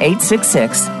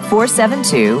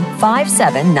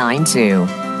 1-866-472-5792.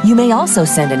 You may also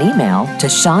send an email to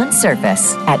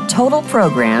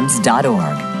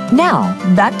seansurface@totalprograms.org. Now,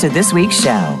 back to this week's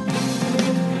show.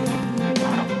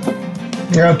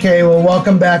 Okay, well,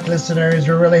 welcome back, listeners.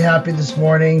 We're really happy this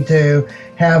morning to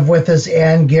have with us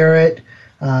Ann Garrett,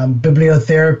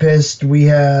 bibliotherapist. We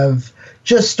have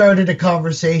just started a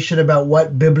conversation about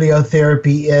what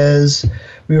bibliotherapy is.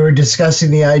 We were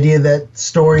discussing the idea that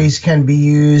stories can be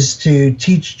used to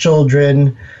teach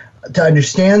children to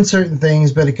understand certain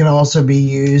things, but it can also be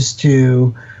used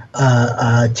to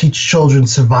teach children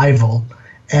survival.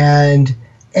 And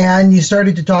you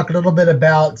started to talk a little bit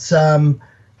about some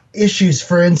issues.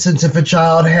 For instance, if a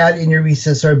child had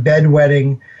enuresis or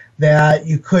bedwetting, that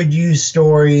you could use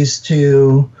stories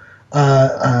to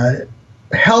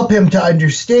help him to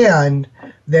understand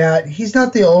that he's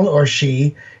not the only, or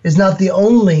she is not the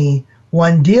only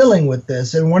one dealing with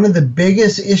this. And one of the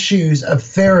biggest issues of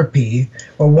therapy,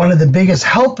 or one of the biggest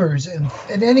helpers in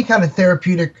any kind of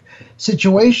therapeutic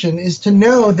situation, is to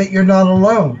know that you're not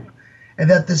alone. And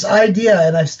that this idea,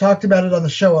 and I've talked about it on the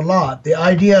show a lot, the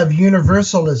idea of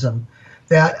universalism,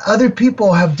 that other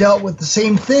people have dealt with the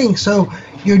same thing. So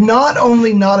you're not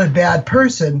only not a bad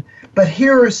person, but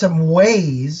here are some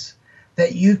ways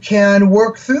that you can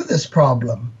work through this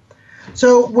problem.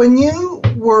 So when you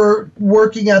were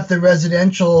working at the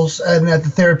residentials and at the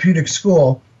therapeutic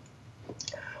school,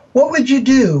 what would you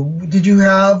do? Did you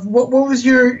have, what was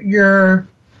your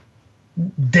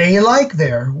day like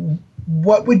there?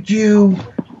 What would you,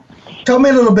 tell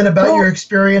me a little bit about your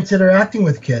experience interacting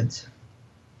with kids.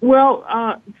 Well,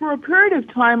 for a period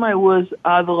of time, I was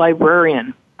the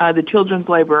librarian, the children's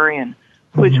librarian,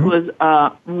 which was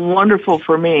wonderful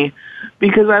for me,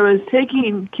 because I was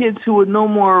taking kids who would no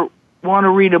more want to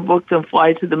read a book than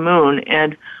fly to the moon,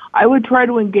 and I would try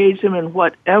to engage them in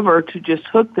whatever to just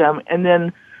hook them and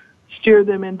then steer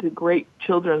them into great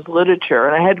children's literature.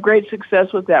 And I had great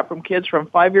success with that, from kids from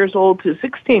 5 years old to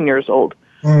 16 years old.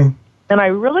 And I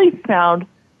really found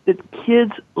that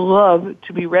kids love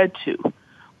to be read to.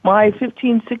 My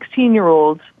 15,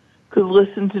 16-year-olds could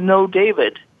listen to No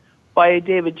David by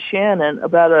David Shannon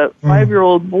about a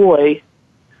 5-year-old boy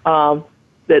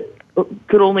that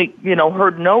could only,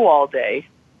 heard no all day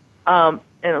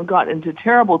and got into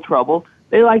terrible trouble.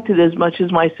 They liked it as much as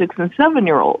my 6 and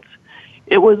 7-year-olds.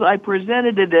 I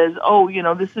presented it as,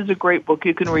 this is a great book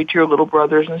you can read to your little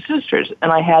brothers and sisters. And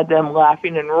I had them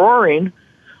laughing and roaring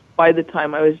by the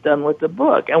time I was done with the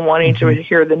book and wanting to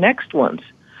hear the next ones.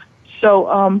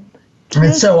 So,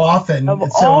 it's so often. Of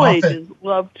all ages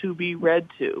love to be read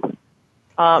to.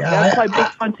 That's why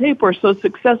books on tape are so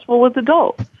successful with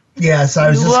adults. Yes, I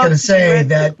was just going to say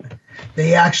that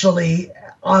they actually,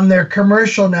 on their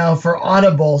commercial now for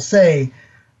Audible, say,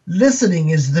 listening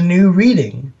is the new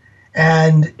reading.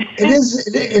 And it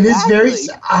is very,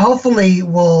 hopefully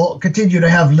we'll continue to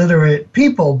have literate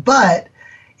people, but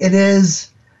it is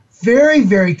very,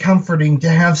 very comforting to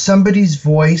have somebody's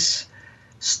voice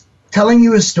telling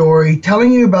you a story,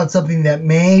 telling you about something that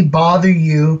may bother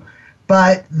you,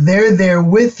 but they're there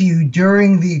with you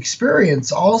during the experience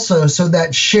also. So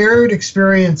that shared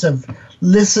experience of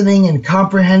listening and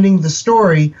comprehending the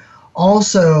story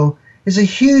also is a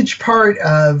huge part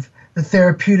of the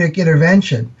therapeutic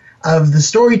intervention, of the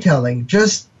storytelling,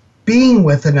 just being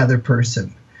with another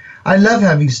person. I love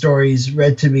having stories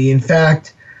read to me. In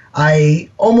fact,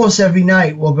 I almost every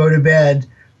night will go to bed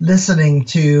listening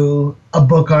to a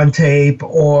book on tape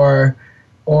or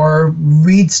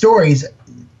read stories.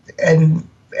 And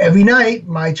every night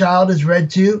my child is read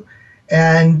to,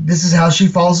 and this is how she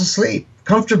falls asleep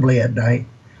comfortably at night.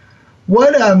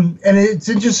 And it's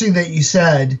interesting that you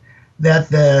said that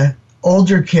the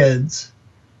older kids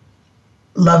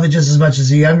love it just as much as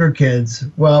the younger kids.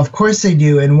 Well, of course they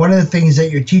do. And one of the things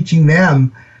that you're teaching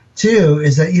them too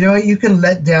is that, you can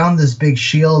let down this big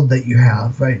shield that you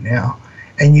have right now,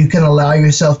 and you can allow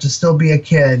yourself to still be a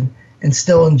kid and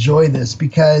still enjoy this,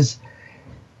 because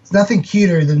it's nothing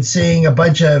cuter than seeing a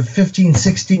bunch of 15,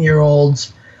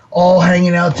 16-year-olds all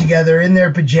hanging out together in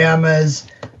their pajamas,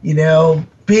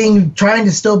 trying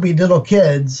to still be little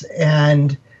kids.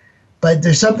 But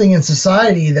there's something in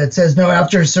society that says, no,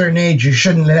 after a certain age, you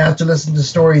shouldn't have to listen to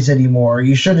stories anymore.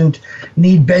 You shouldn't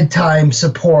need bedtime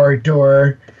support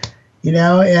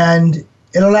and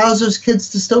it allows those kids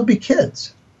to still be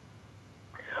kids.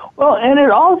 Well, and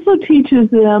it also teaches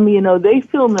them, they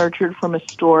feel nurtured from a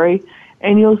story,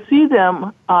 and you'll see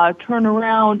them turn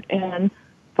around and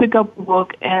pick up a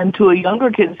book and to a younger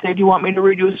kid say, do you want me to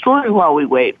read you a story while we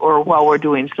wait or while we're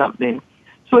doing something?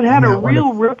 So it had a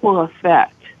real ripple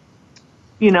effect.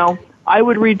 I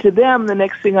would read to them. The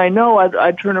next thing I know,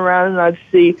 I'd turn around and I'd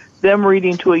see them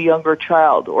reading to a younger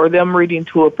child, or them reading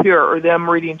to a peer, or them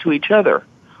reading to each other.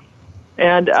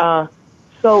 And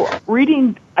so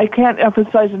reading, I can't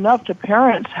emphasize enough to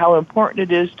parents how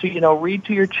important it is to, read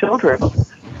to your children.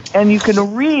 And you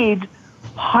can read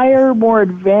higher, more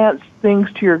advanced things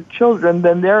to your children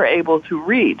than they're able to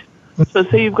read. So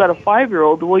say you've got a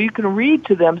 5-year-old, well, you can read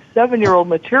to them 7-year-old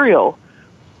material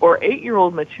or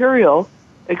 8-year-old material,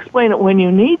 explain it when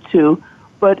you need to,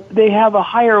 but they have a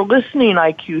higher listening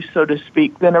IQ, so to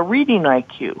speak, than a reading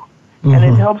IQ. Mm-hmm. And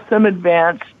it helps them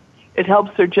advance. It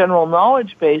helps their general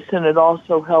knowledge base, and it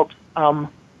also helps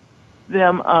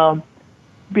them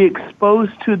be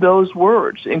exposed to those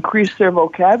words, increase their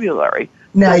vocabulary.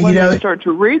 Now, so when they start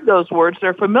to read those words,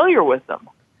 they're familiar with them.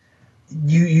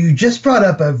 You just brought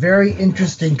up a very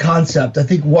interesting concept. I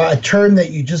think a term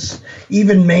that you just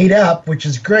even made up, which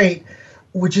is great,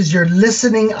 which is your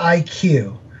listening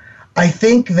IQ. I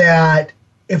think that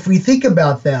if we think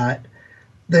about that,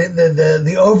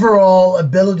 the overall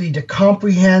ability to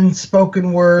comprehend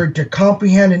spoken word, to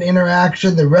comprehend an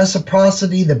interaction, the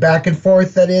reciprocity, the back and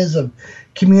forth that is of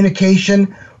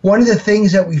communication. One of the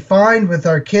things that we find with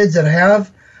our kids that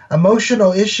have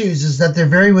emotional issues is that they're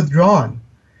very withdrawn.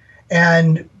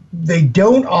 And they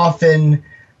don't often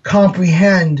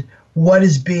comprehend what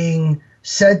is being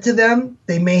said to them.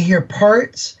 They may hear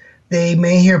parts. They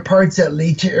may hear parts that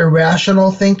lead to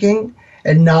irrational thinking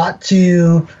and not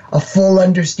to a full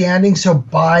understanding. So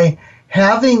by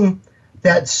having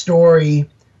that story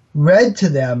read to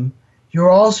them, you're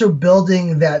also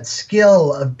building that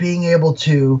skill of being able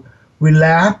to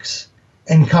relax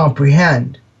and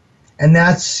comprehend. And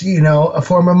that's, a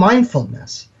form of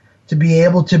mindfulness. To be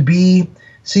able to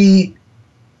see,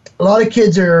 a lot of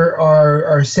kids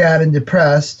are sad and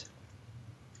depressed,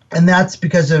 and that's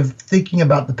because of thinking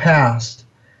about the past.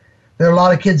 There are a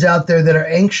lot of kids out there that are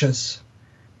anxious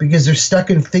because they're stuck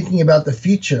in thinking about the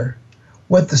future.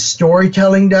 What the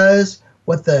storytelling does,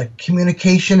 what the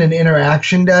communication and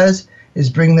interaction does, is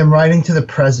bring them right into the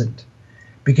present.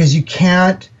 Because you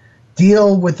can't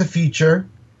deal with the future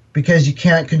because you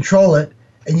can't control it,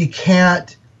 and you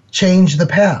can't change the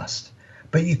past,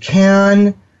 but you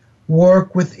can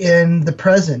work within the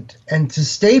present. And to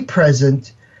stay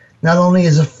present not only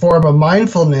is a form of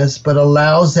mindfulness, but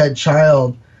allows that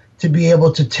child to be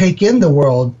able to take in the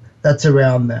world that's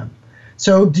around them.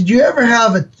 So did you ever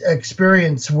have an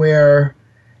experience where,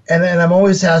 and I'm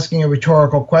always asking a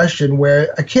rhetorical question,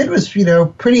 where a kid was,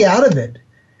 pretty out of it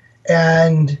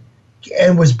and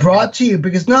was brought to you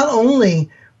because not only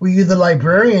were you the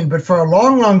librarian, but for a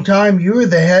long, long time, you were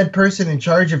the head person in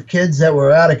charge of kids that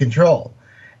were out of control.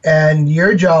 And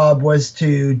your job was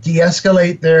to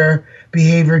de-escalate their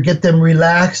behavior, get them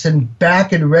relaxed and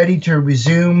back and ready to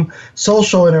resume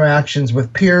social interactions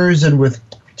with peers and with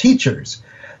teachers.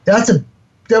 That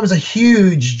was a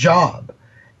huge job.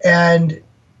 And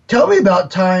tell me about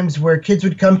times where kids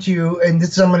would come to you, and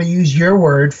this, I'm going to use your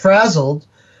word, frazzled,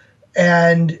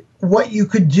 and what you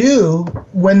could do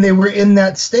when they were in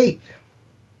that state.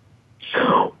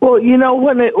 Well,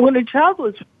 when a child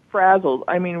was frazzled,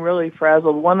 I mean really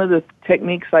frazzled, one of the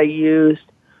techniques I used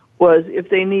was if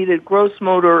they needed gross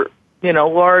motor,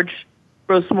 large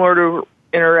gross motor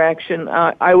interaction,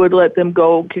 I would let them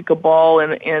go kick a ball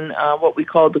in what we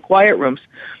called the quiet rooms.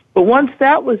 But once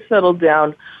that was settled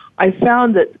down, I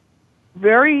found that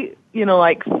very,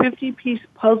 like 50-piece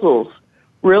puzzles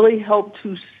really helped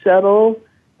to settle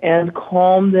and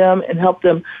calm them and help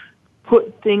them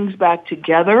put things back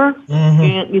together.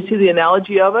 Mm-hmm. You see the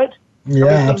analogy of it? Yeah,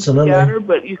 absolutely. Scattered,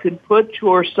 but you can put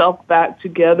yourself back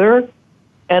together.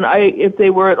 And if they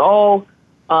were at all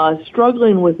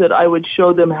struggling with it, I would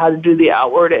show them how to do the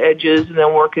outward edges and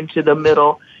then work into the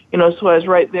middle. So I was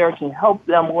right there to help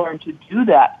them learn to do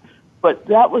that. But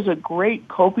that was a great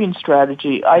coping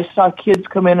strategy. I saw kids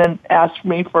come in and ask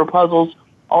me for puzzles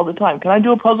all the time. Can I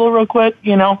do a puzzle real quick?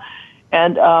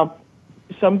 And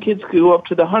some kids could go up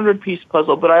to the 100-piece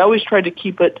puzzle, but I always tried to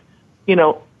keep it,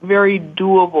 very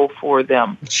doable for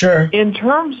them. Sure. In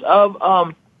terms of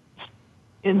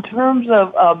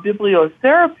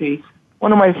bibliotherapy,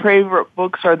 one of my favorite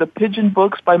books are the Pigeon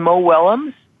books by Mo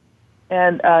Willems,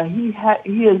 and he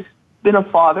has been a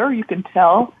father, you can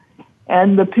tell,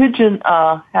 and the pigeon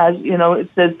has, it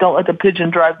says, "Don't let the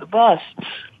pigeon drive the bus."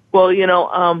 Well,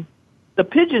 the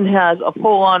pigeon has a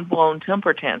full-on blown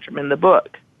temper tantrum in the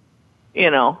book,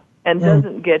 and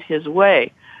doesn't get his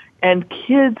way. And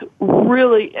kids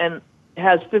really, and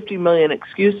has 50 million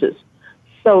excuses.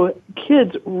 So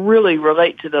kids really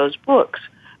relate to those books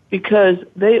because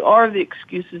they are the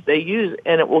excuses they use,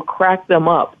 and it will crack them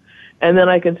up. And then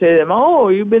I can say to them, "Oh,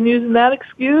 you've been using that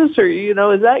excuse," or,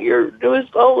 "Is that your newest,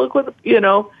 oh, look what,"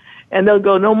 and they'll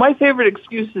go, "No, my favorite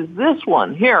excuse is this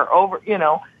one here over,"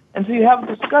 And so you have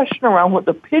a discussion around what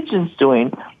the pigeon's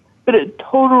doing, but it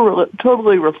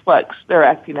totally reflects their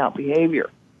acting out behavior.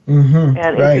 Mm-hmm,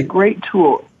 and right. It's a great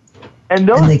tool. And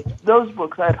those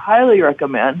books I'd highly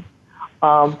recommend.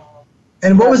 And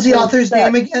what was the author's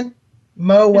name again?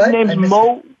 Mo what? His name's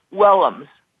Mo Willems.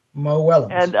 Mo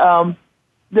Willems. And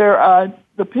they're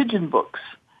the Pigeon books.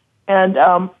 And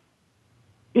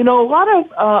you know,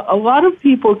 a lot of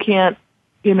people can't,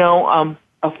 you know,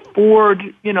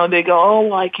 afford. You know, they go, oh,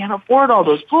 well, I can't afford all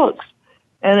those books.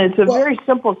 And it's a very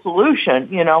simple solution.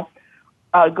 You know,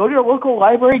 go to your local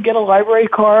library, get a library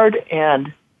card,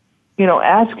 and you know,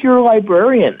 ask your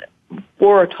librarian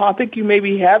for a topic you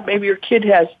maybe have. Maybe your kid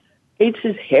hates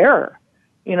his hair.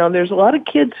 You know, there's a lot of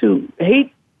kids who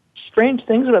hate strange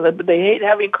things about it, but they hate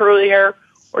having curly hair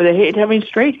or they hate having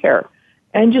straight hair.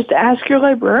 And just ask your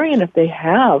librarian if they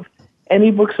have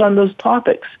any books on those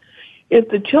topics. If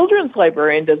the children's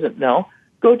librarian doesn't know,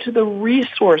 go to the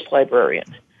resource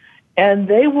librarian, and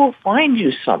they will find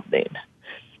you something.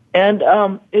 And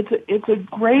it's a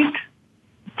great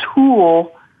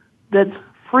tool that's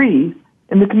free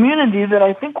in the community that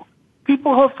I think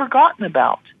people have forgotten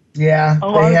about. Yeah, a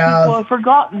lot of people have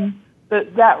forgotten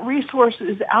that resource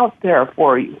is out there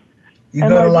for you. You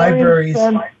go to libraries.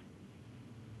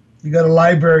 You go to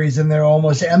libraries and they're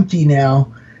almost empty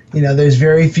now. You know, there's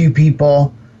very few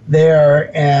people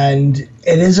there, and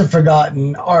it is a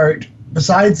forgotten art,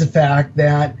 besides the fact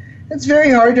that it's very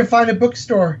hard to find a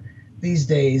bookstore these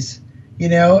days. You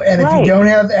know, and if you don't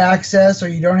have access or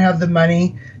you don't have the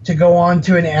money to go on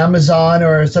to an Amazon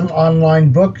or some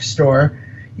online bookstore,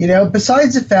 you know,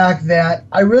 besides the fact that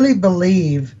I really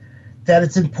believe that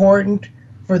it's important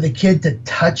for the kid to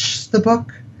touch the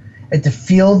book and to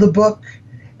feel the book,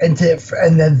 and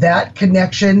that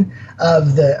connection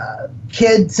of the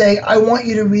kid saying, I want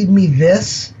you to read me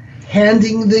this,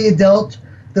 handing the adult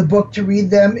the book to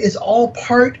read them, is all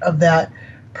part of that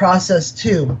process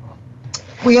too.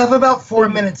 We have about 4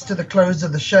 minutes to the close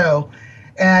of the show,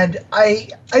 and I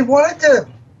wanted to,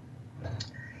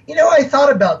 you know, I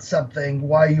thought about something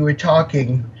while you were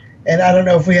talking, and I don't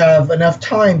know if we have enough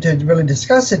time to really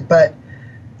discuss it, but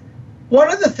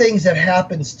one of the things that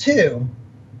happens too,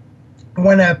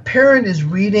 when a parent is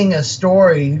reading a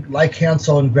story like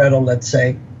Hansel and Gretel, let's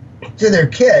say, to their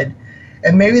kid,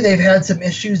 and maybe they've had some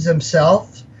issues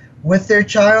themselves with their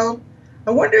child,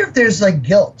 I wonder if there's like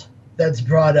guilt that's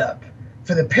brought up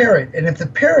for the parent, and if the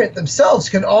parent themselves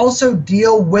can also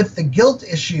deal with the guilt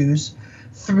issues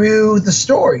through the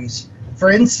stories.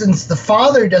 For instance, the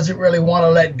father doesn't really want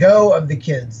to let go of the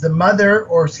kids. The mother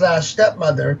or /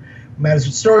 stepmother, no matter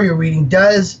what story you're reading,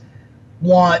 does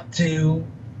want to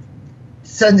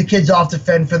send the kids off to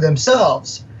fend for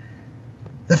themselves.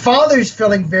 The father's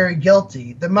feeling very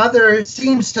guilty. The mother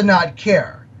seems to not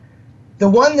care. The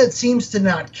one that seems to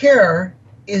not care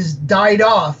is died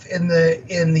off in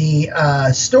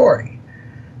the story.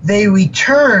 They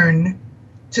return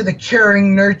to the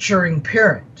caring, nurturing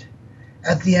parent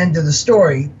at the end of the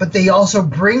story, but they also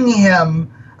bring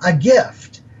him a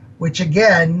gift, which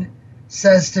again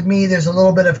says to me there's a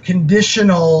little bit of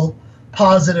conditional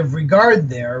positive regard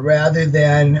there rather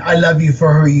than I love you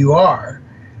for who you are.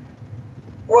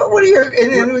 What are your,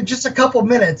 in just a couple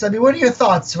minutes, I mean, what are your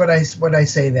thoughts when I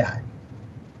say that?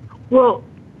 Well,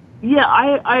 yeah,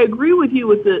 I agree with you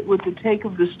with the take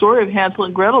of the story of Hansel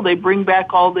and Gretel. They bring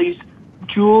back all these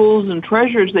jewels and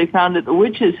treasures they found at the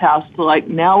witch's house to, like,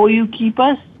 now will you keep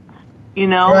us? You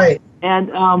know? Right.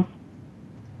 And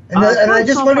I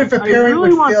just wonder if a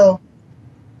parent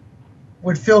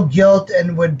would feel guilt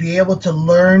and would be able to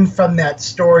learn from that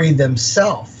story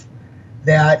themselves.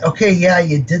 That, okay, yeah,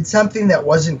 you did something that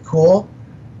wasn't cool,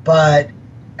 but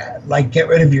like get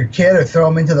rid of your kid or throw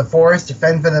them into the forest to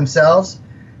fend for themselves.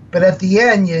 But at the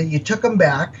end, you took them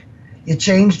back, you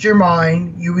changed your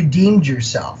mind, you redeemed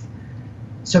yourself.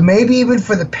 So maybe even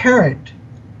for the parent,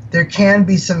 there can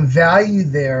be some value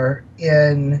there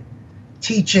in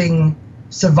teaching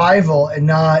survival and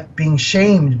not being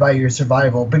shamed by your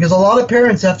survival. Because a lot of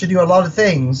parents have to do a lot of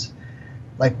things,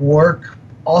 like work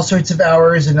all sorts of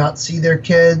hours and not see their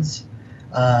kids,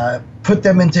 put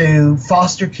them into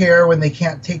foster care when they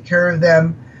can't take care of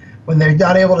them. When they're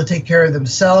not able to take care of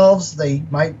themselves, they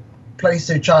might place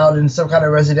their child in some kind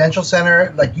of residential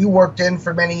center like you worked in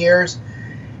for many years.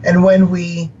 And when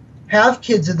we have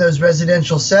kids in those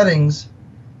residential settings,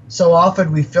 so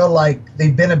often we feel like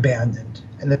they've been abandoned,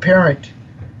 and the parent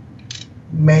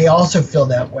may also feel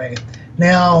that way.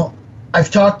 Now,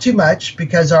 I've talked too much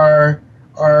because our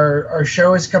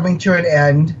show is coming to an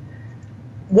end.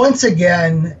 Once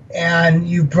again, and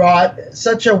you brought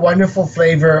such a wonderful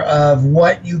flavor of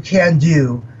what you can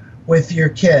do with your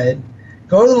kid.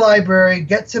 Go to the library,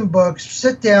 get some books,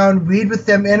 sit down, read with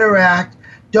them, interact.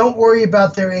 Don't worry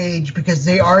about their age because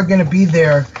they are going to be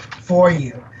there for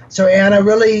you. So, Anna,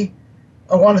 really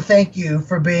I want to thank you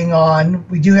for being on.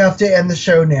 We do have to end the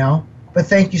show now, but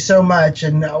thank you so much,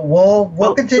 and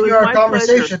we'll continue our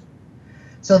conversation. Pleasure.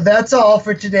 So that's all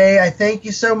for today. I thank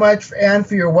you so much, Anne,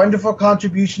 for your wonderful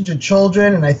contribution to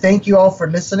children, and I thank you all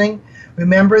for listening.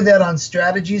 Remember that on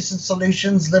Strategies and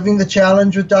Solutions, Living the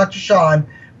Challenge with Dr. Sean,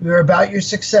 we are about your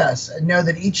success, and know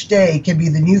that each day can be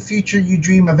the new future you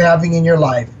dream of having in your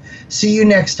life. See you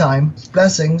next time.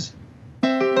 Blessings.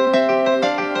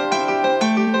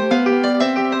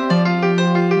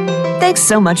 Thanks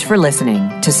so much for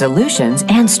listening to Solutions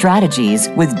and Strategies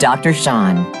with Dr.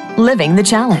 Sean, Living the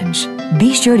Challenge.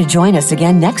 Be sure to join us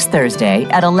again next Thursday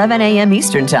at 11 a.m.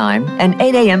 Eastern Time and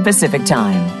 8 a.m. Pacific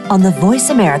Time on the Voice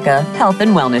America Health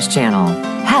and Wellness Channel.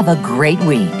 Have a great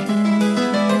week.